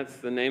 and that's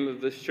the name of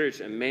this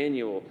church,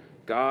 Emmanuel,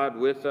 God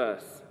with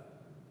us.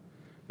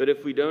 But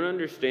if we don't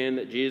understand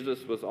that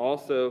Jesus was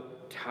also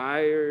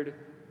tired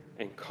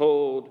and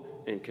cold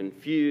and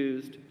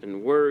confused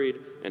and worried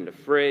and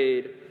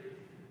afraid,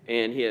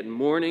 and he had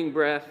morning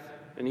breath,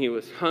 and he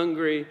was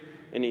hungry,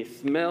 and he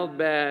smelled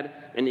bad,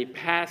 and he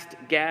passed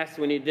gas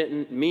when he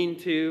didn't mean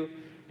to,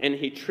 and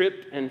he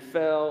tripped and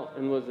fell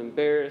and was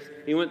embarrassed.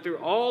 He went through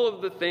all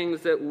of the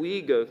things that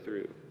we go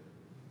through.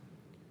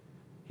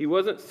 He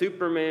wasn't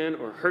Superman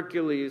or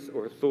Hercules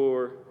or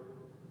Thor.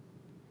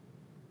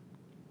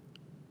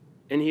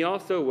 And he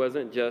also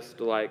wasn't just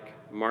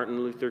like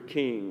Martin Luther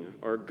King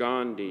or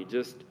Gandhi,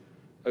 just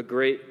a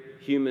great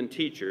human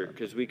teacher,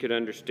 because we could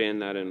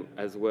understand that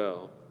as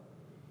well.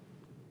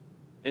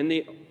 And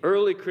the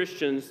early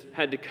Christians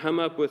had to come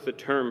up with a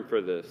term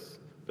for this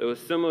that was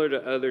similar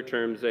to other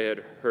terms they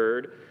had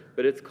heard,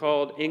 but it's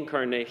called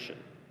incarnation.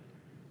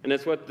 And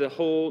it's what the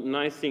whole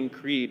Nicene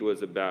Creed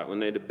was about when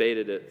they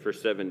debated it for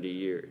 70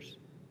 years.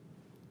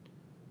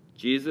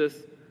 Jesus,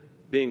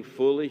 being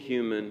fully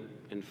human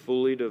and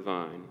fully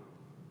divine,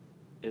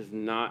 is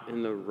not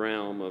in the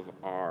realm of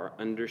our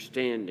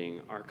understanding,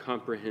 our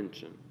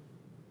comprehension.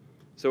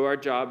 So our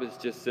job is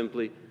just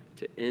simply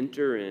to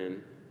enter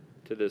in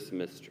to this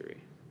mystery,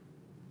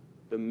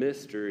 the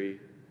mystery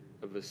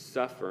of a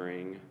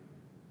suffering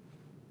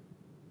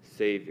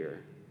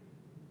Savior,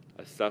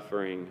 a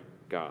suffering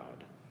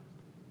God.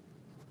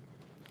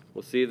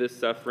 We'll see this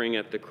suffering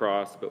at the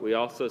cross, but we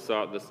also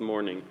saw it this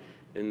morning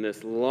in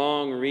this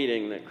long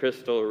reading that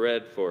Christal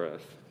read for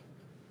us.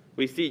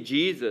 We see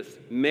Jesus.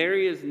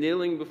 Mary is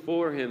kneeling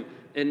before him,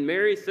 and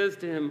Mary says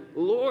to him,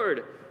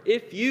 "Lord,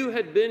 if you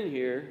had been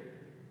here,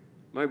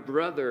 my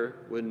brother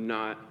would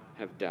not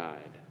have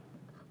died."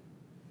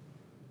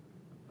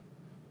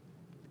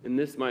 And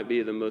this might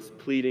be the most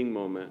pleading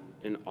moment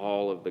in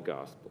all of the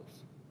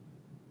Gospels.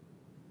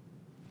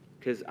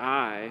 Because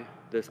I,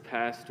 this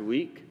past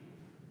week,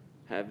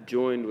 have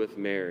joined with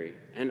Mary,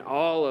 and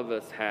all of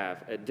us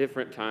have at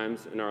different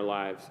times in our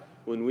lives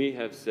when we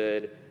have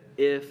said,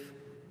 if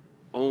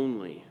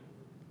only.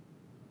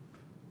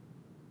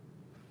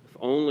 If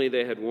only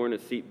they had worn a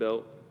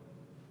seatbelt.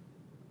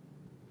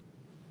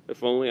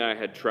 If only I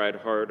had tried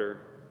harder.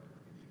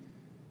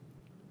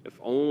 If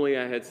only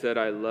I had said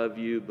I love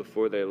you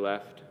before they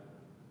left.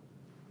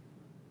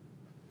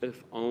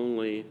 If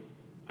only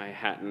I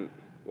hadn't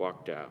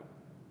walked out.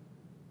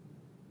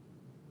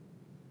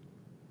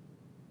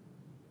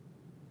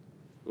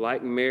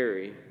 Like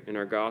Mary in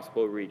our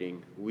gospel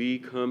reading, we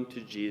come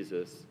to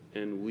Jesus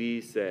and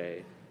we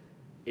say,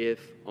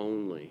 if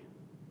only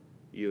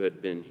you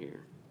had been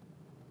here.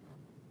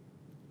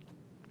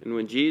 And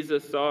when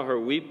Jesus saw her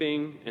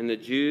weeping, and the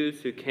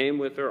Jews who came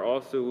with her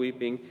also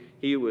weeping,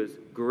 he was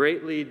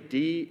greatly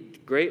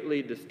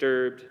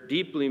disturbed,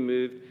 deeply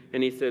moved,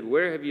 and he said,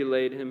 "Where have you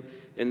laid him?"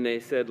 And they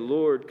said,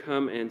 "Lord,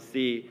 come and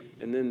see."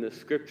 And then the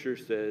scripture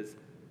says,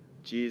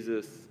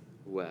 Jesus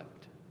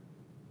wept.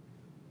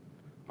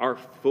 Our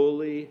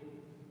fully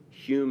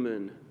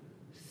human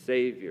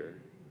Savior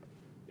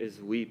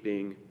is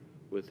weeping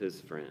with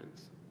his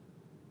friends.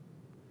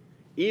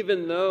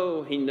 Even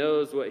though he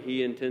knows what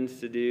he intends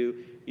to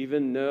do,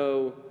 even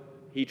though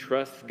he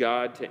trusts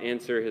God to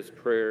answer his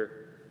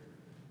prayer,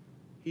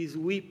 he's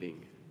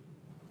weeping.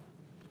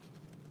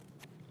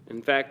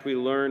 In fact, we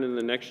learn in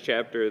the next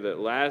chapter that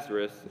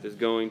Lazarus is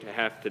going to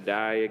have to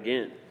die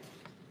again.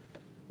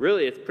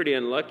 Really, it's pretty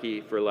unlucky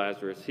for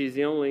Lazarus. He's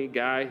the only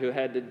guy who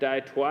had to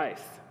die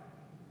twice.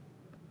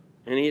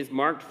 And he's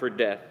marked for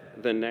death,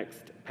 the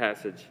next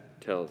passage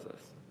tells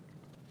us.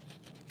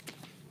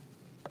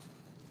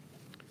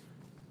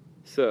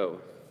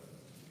 So,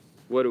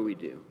 what do we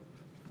do?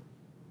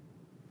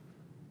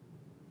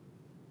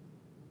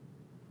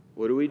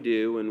 What do we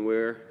do when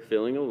we're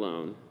feeling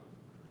alone,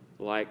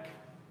 like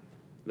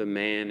the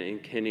man in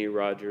Kenny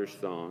Rogers'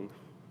 song,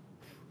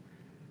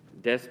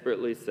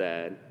 desperately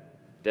sad,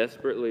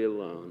 desperately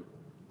alone,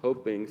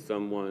 hoping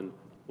someone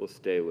will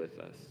stay with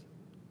us?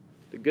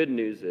 The good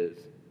news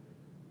is,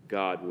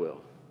 God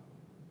will.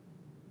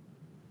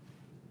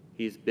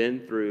 He's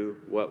been through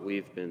what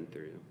we've been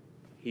through.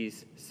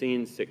 He's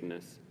seen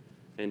sickness,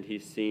 and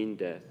he's seen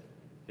death,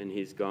 and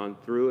he's gone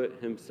through it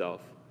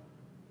himself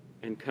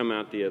and come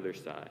out the other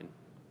side.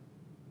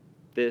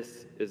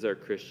 This is our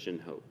Christian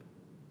hope.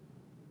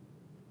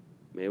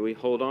 May we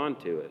hold on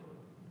to it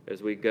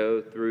as we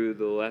go through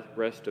the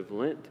rest of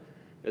Lent,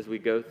 as we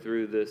go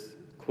through this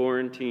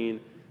quarantine,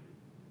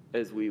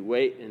 as we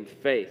wait in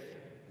faith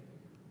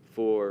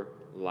for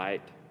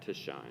light to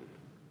shine.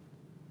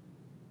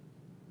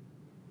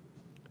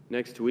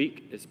 Next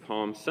week is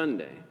Palm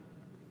Sunday.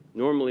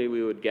 Normally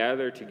we would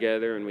gather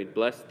together and we'd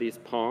bless these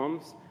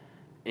palms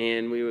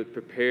and we would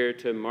prepare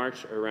to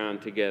march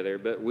around together,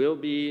 but we'll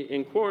be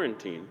in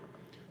quarantine.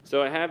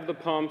 So I have the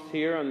palms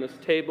here on this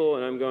table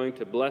and I'm going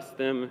to bless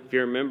them. If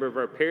you're a member of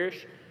our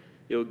parish,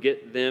 you'll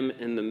get them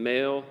in the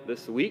mail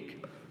this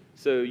week.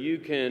 So you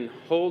can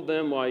hold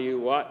them while you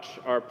watch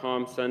our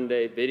Palm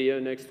Sunday video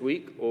next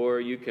week,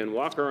 or you can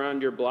walk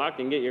around your block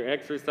and get your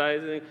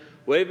exercising,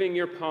 waving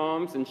your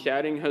palms and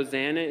shouting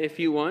Hosanna if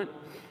you want.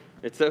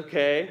 It's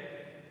okay,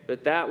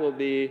 but that will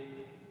be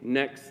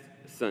next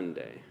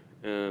Sunday.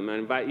 I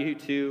invite you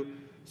to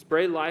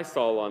spray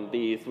Lysol on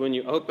these. When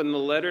you open the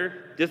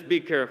letter, just be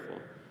careful.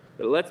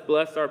 But let's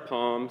bless our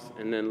palms,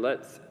 and then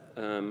let's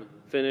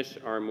finish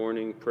our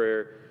morning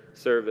prayer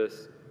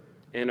service.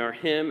 And our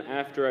hymn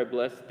after I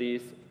bless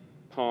these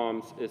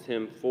palms is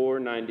hymn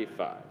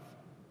 495.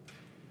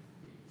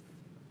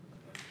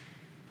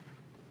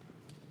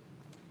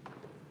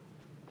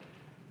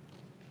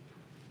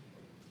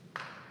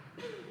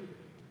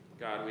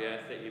 God, we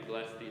ask that you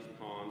bless these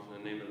palms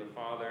in the name of the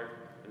Father,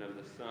 and of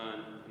the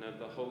Son, and of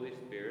the Holy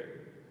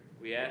Spirit.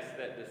 We ask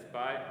that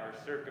despite our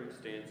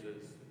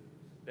circumstances,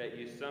 that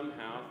you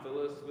somehow fill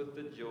us with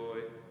the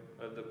joy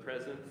of the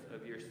presence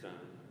of your Son.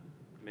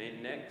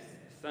 May next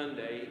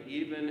Sunday,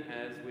 even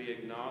as we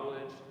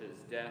acknowledge his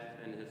death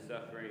and his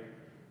suffering,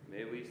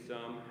 may we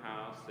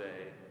somehow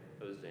say,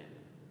 Hosanna.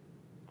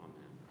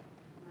 Amen.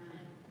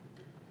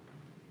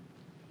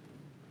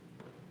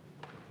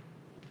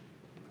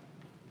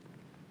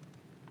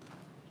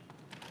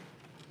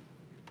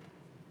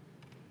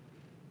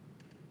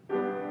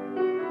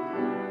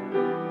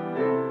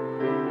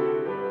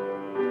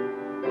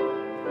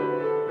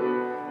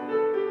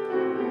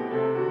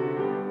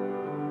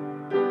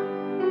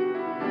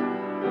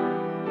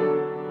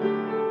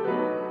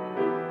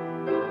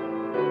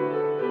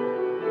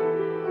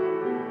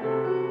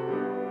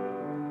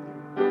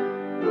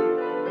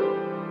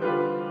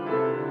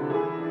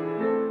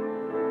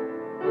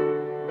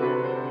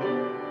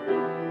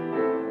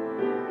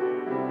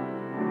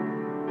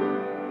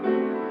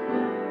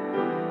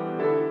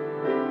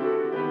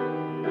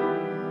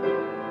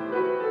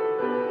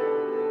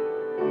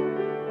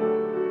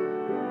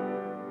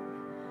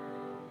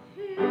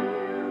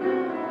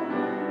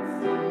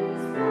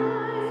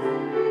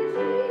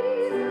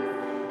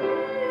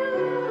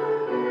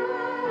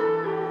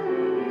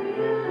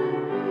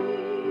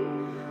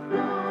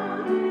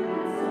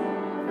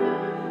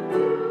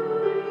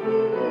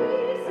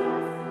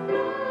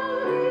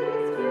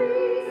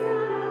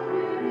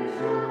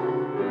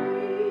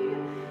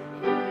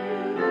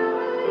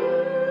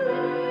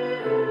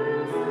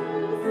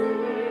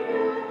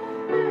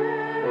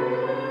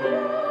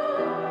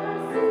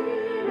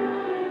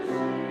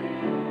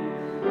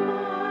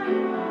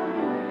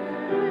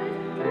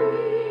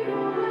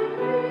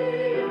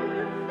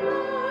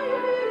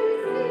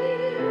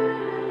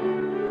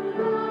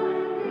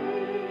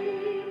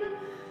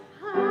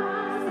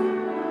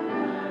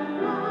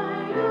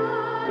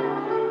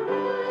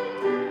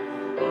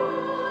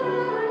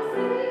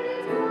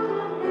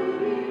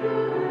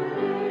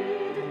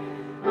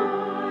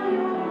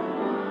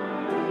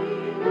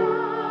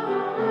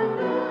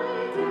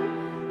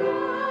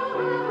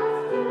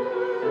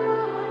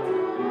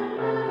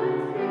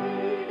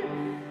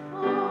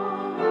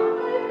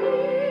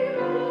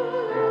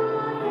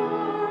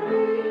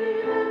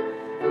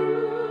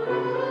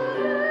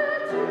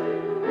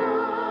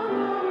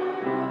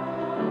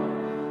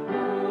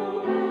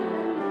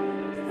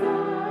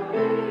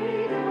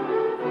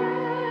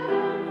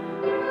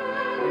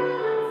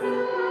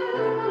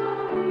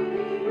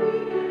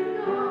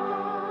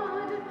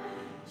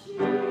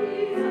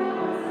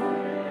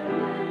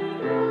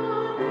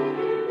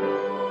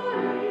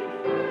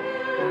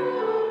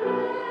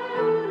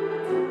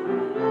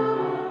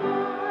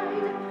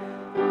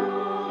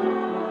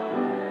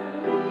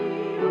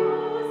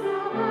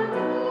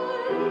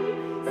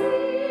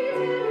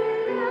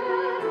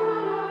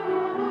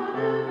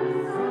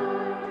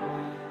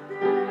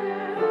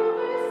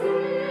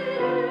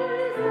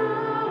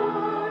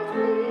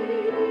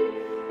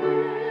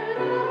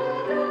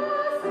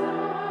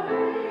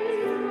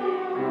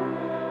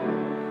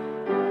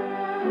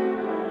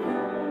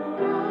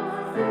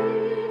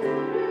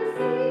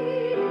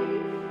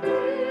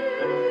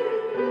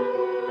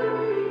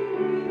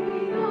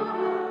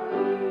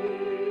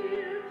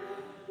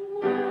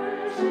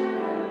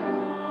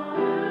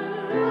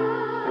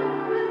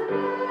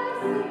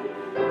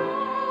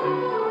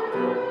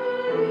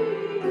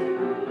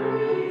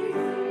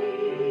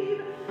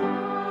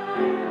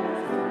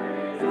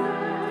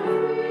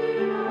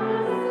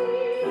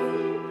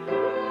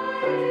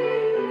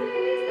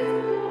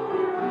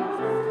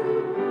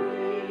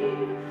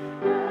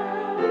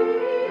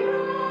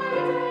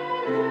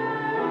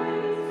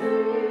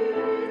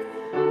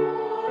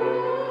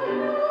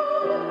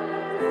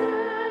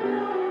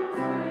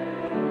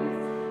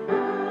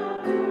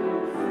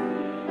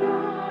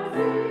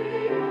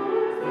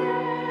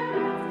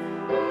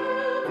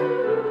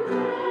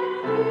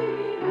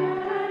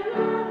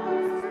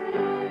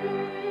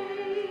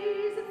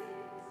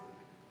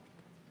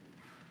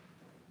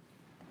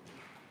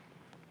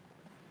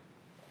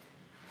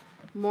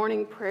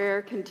 Morning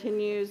prayer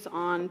continues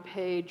on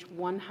page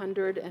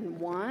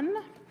 101.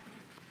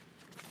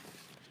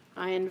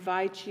 I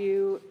invite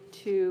you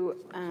to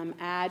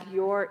add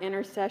your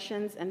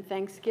intercessions and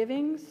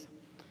thanksgivings.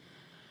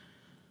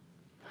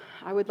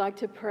 I would like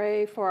to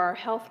pray for our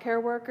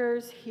healthcare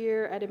workers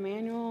here at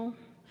Emmanuel,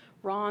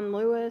 Ron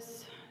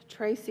Lewis,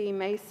 Tracy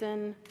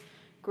Mason,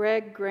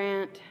 Greg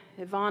Grant,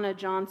 Ivana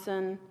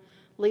Johnson,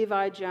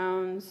 Levi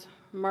Jones,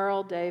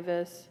 Merle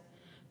Davis,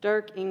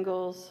 Dirk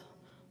Ingalls,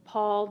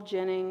 Paul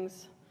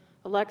Jennings,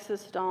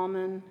 Alexis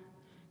Dahlman,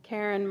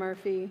 Karen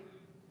Murphy,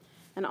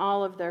 and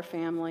all of their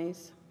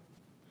families.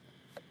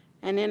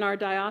 And in our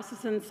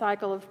diocesan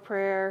cycle of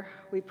prayer,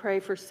 we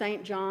pray for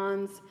St.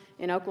 John's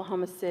in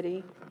Oklahoma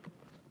City.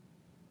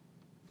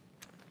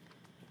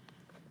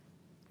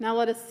 Now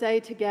let us say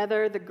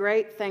together the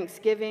great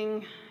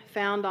thanksgiving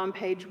found on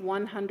page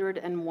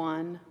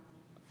 101.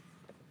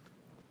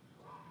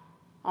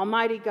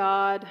 Almighty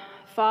God,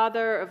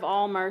 Father of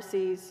all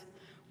mercies,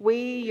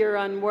 we, your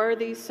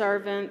unworthy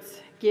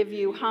servants, give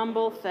you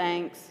humble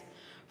thanks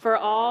for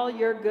all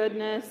your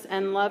goodness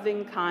and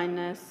loving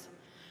kindness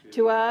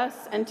to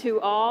us and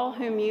to all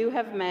whom you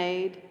have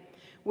made.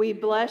 We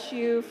bless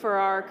you for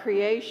our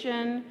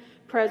creation,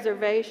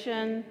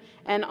 preservation,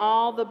 and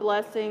all the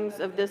blessings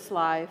of this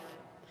life,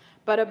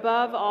 but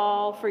above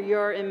all for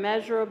your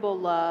immeasurable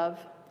love.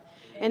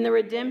 In the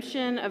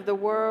redemption of the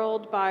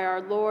world by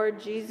our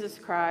Lord Jesus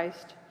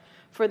Christ,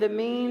 for the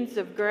means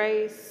of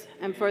grace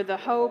and for the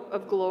hope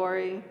of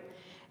glory.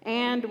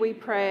 And we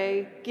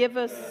pray, give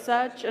us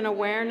such an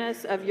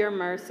awareness of your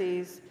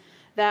mercies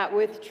that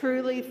with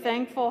truly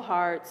thankful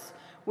hearts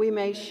we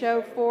may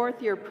show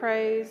forth your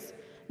praise,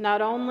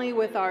 not only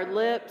with our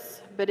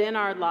lips, but in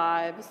our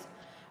lives,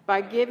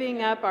 by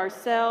giving up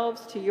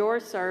ourselves to your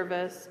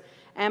service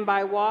and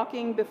by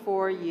walking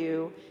before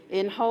you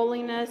in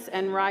holiness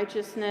and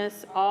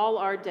righteousness all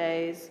our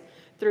days,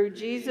 through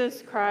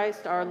Jesus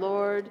Christ our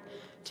Lord,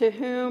 to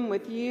whom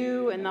with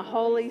you and the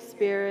Holy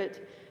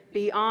Spirit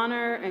be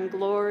honor and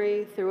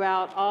glory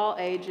throughout all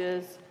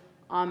ages.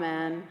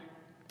 Amen.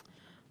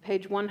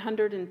 Page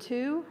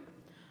 102.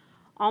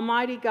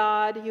 Almighty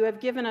God, you have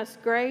given us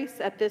grace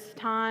at this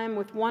time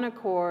with one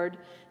accord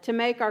to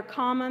make our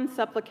common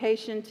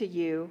supplication to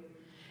you.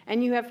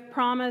 And you have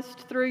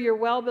promised through your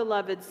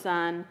well-beloved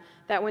Son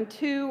that when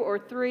 2 or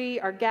 3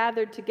 are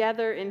gathered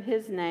together in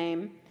his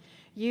name,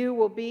 you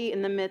will be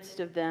in the midst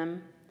of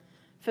them.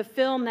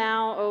 Fulfill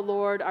now, O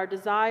Lord, our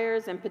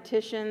desires and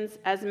petitions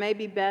as may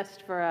be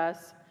best for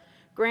us,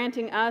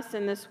 granting us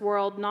in this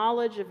world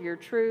knowledge of your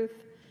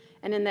truth,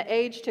 and in the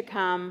age to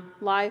come,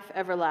 life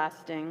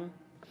everlasting.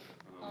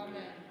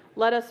 Amen.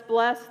 Let us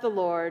bless the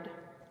Lord.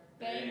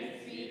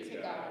 Thanks be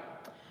to God.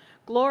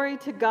 Glory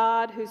to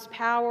God, whose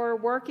power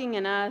working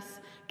in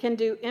us can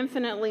do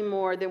infinitely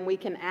more than we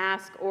can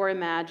ask or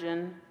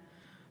imagine.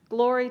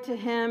 Glory to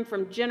him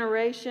from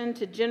generation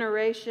to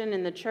generation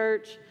in the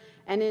church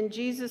and in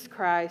Jesus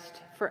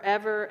Christ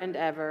forever and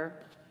ever.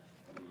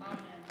 Amen.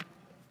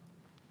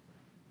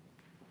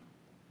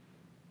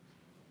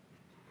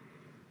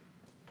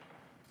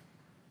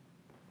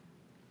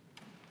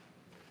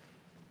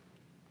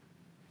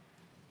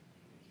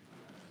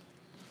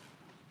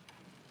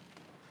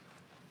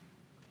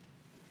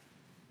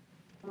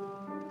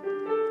 O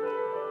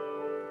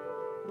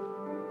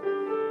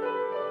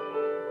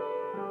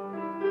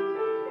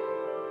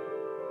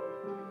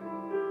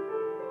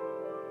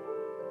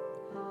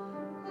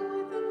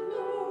the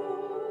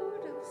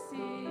Lord of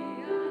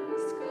sea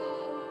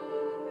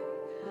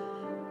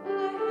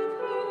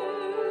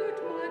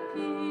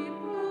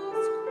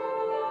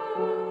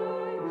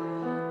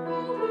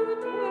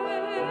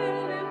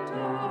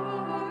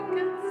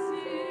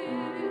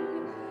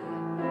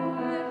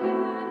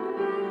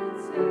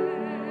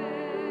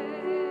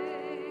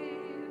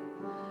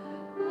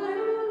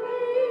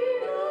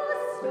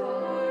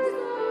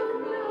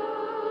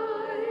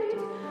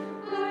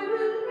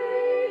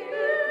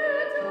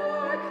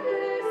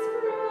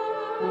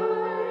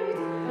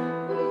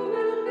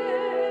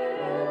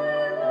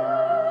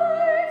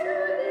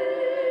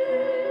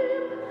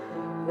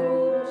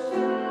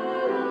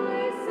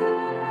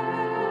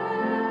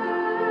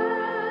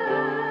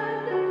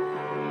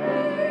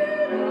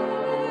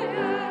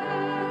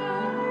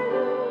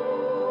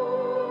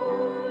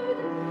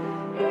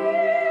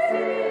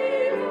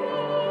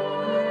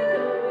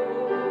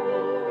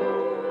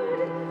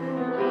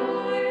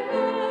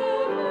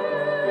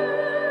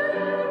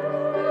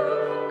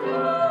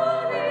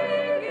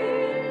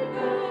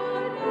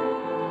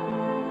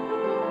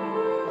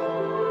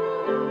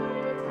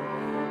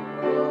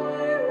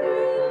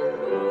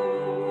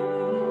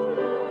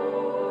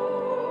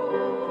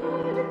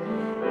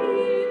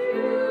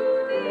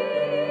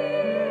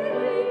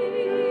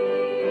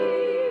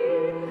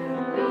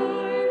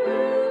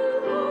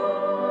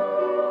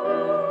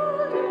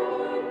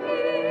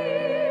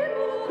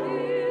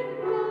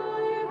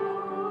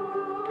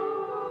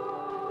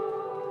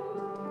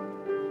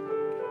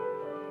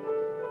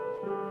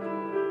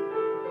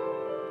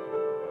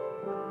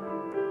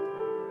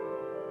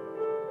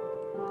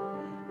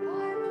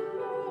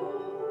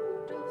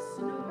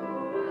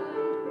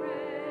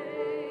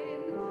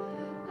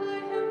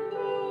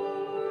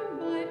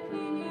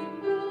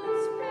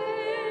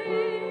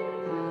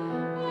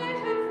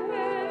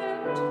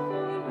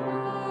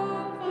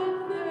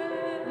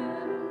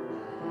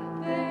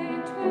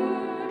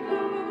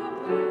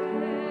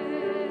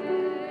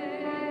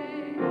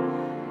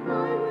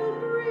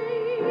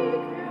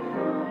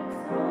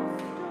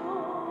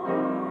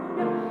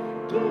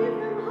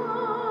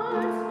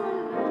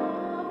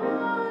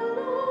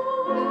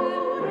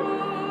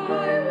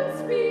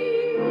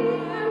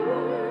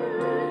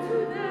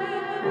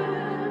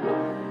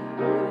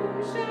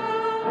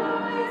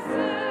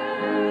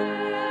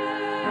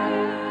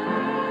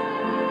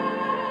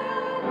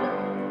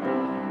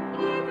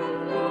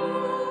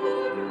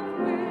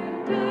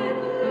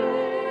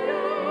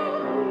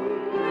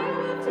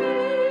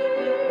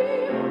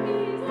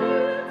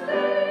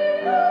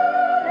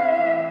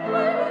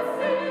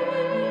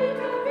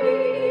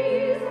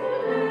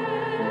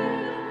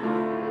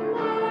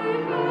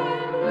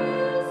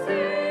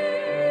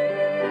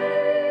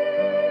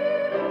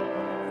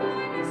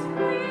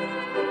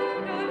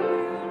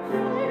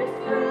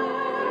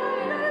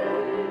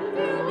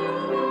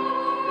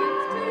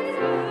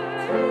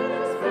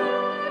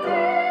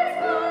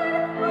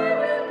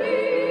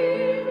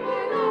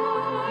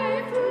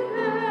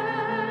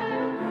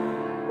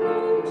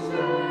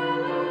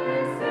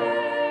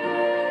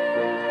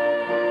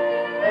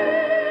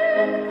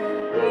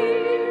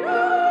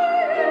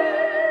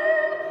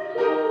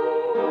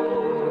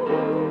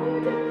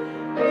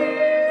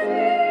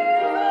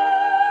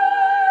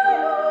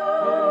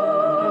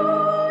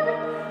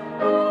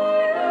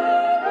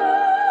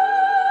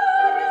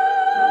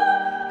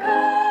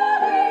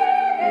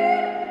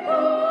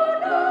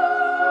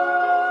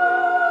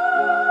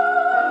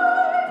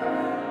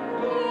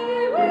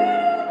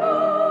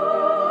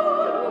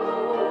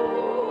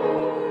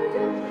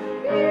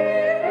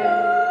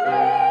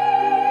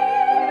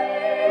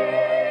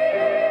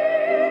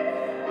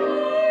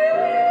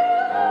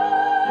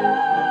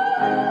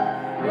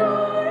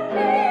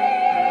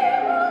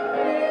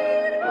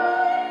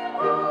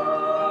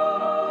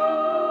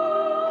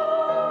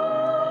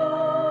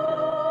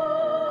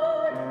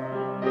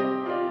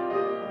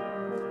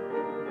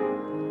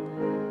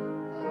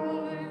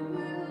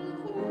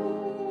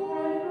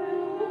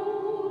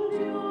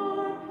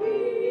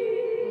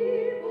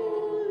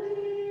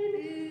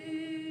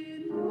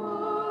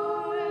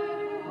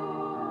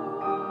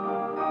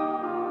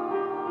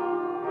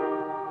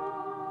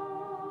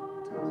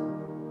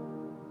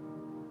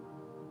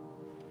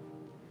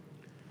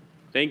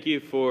Thank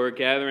you for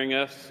gathering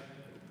us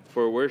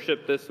for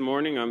worship this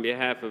morning on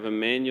behalf of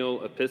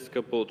Emmanuel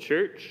Episcopal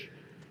Church.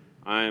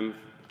 I'm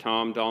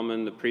Tom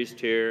Dahlman, the priest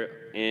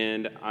here,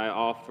 and I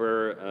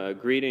offer a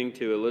greeting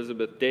to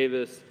Elizabeth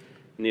Davis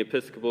and the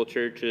Episcopal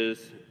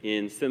churches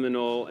in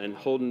Seminole and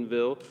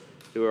Holdenville,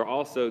 who are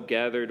also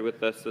gathered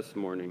with us this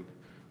morning.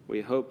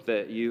 We hope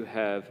that you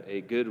have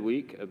a good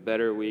week, a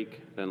better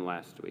week than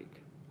last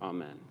week.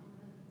 Amen.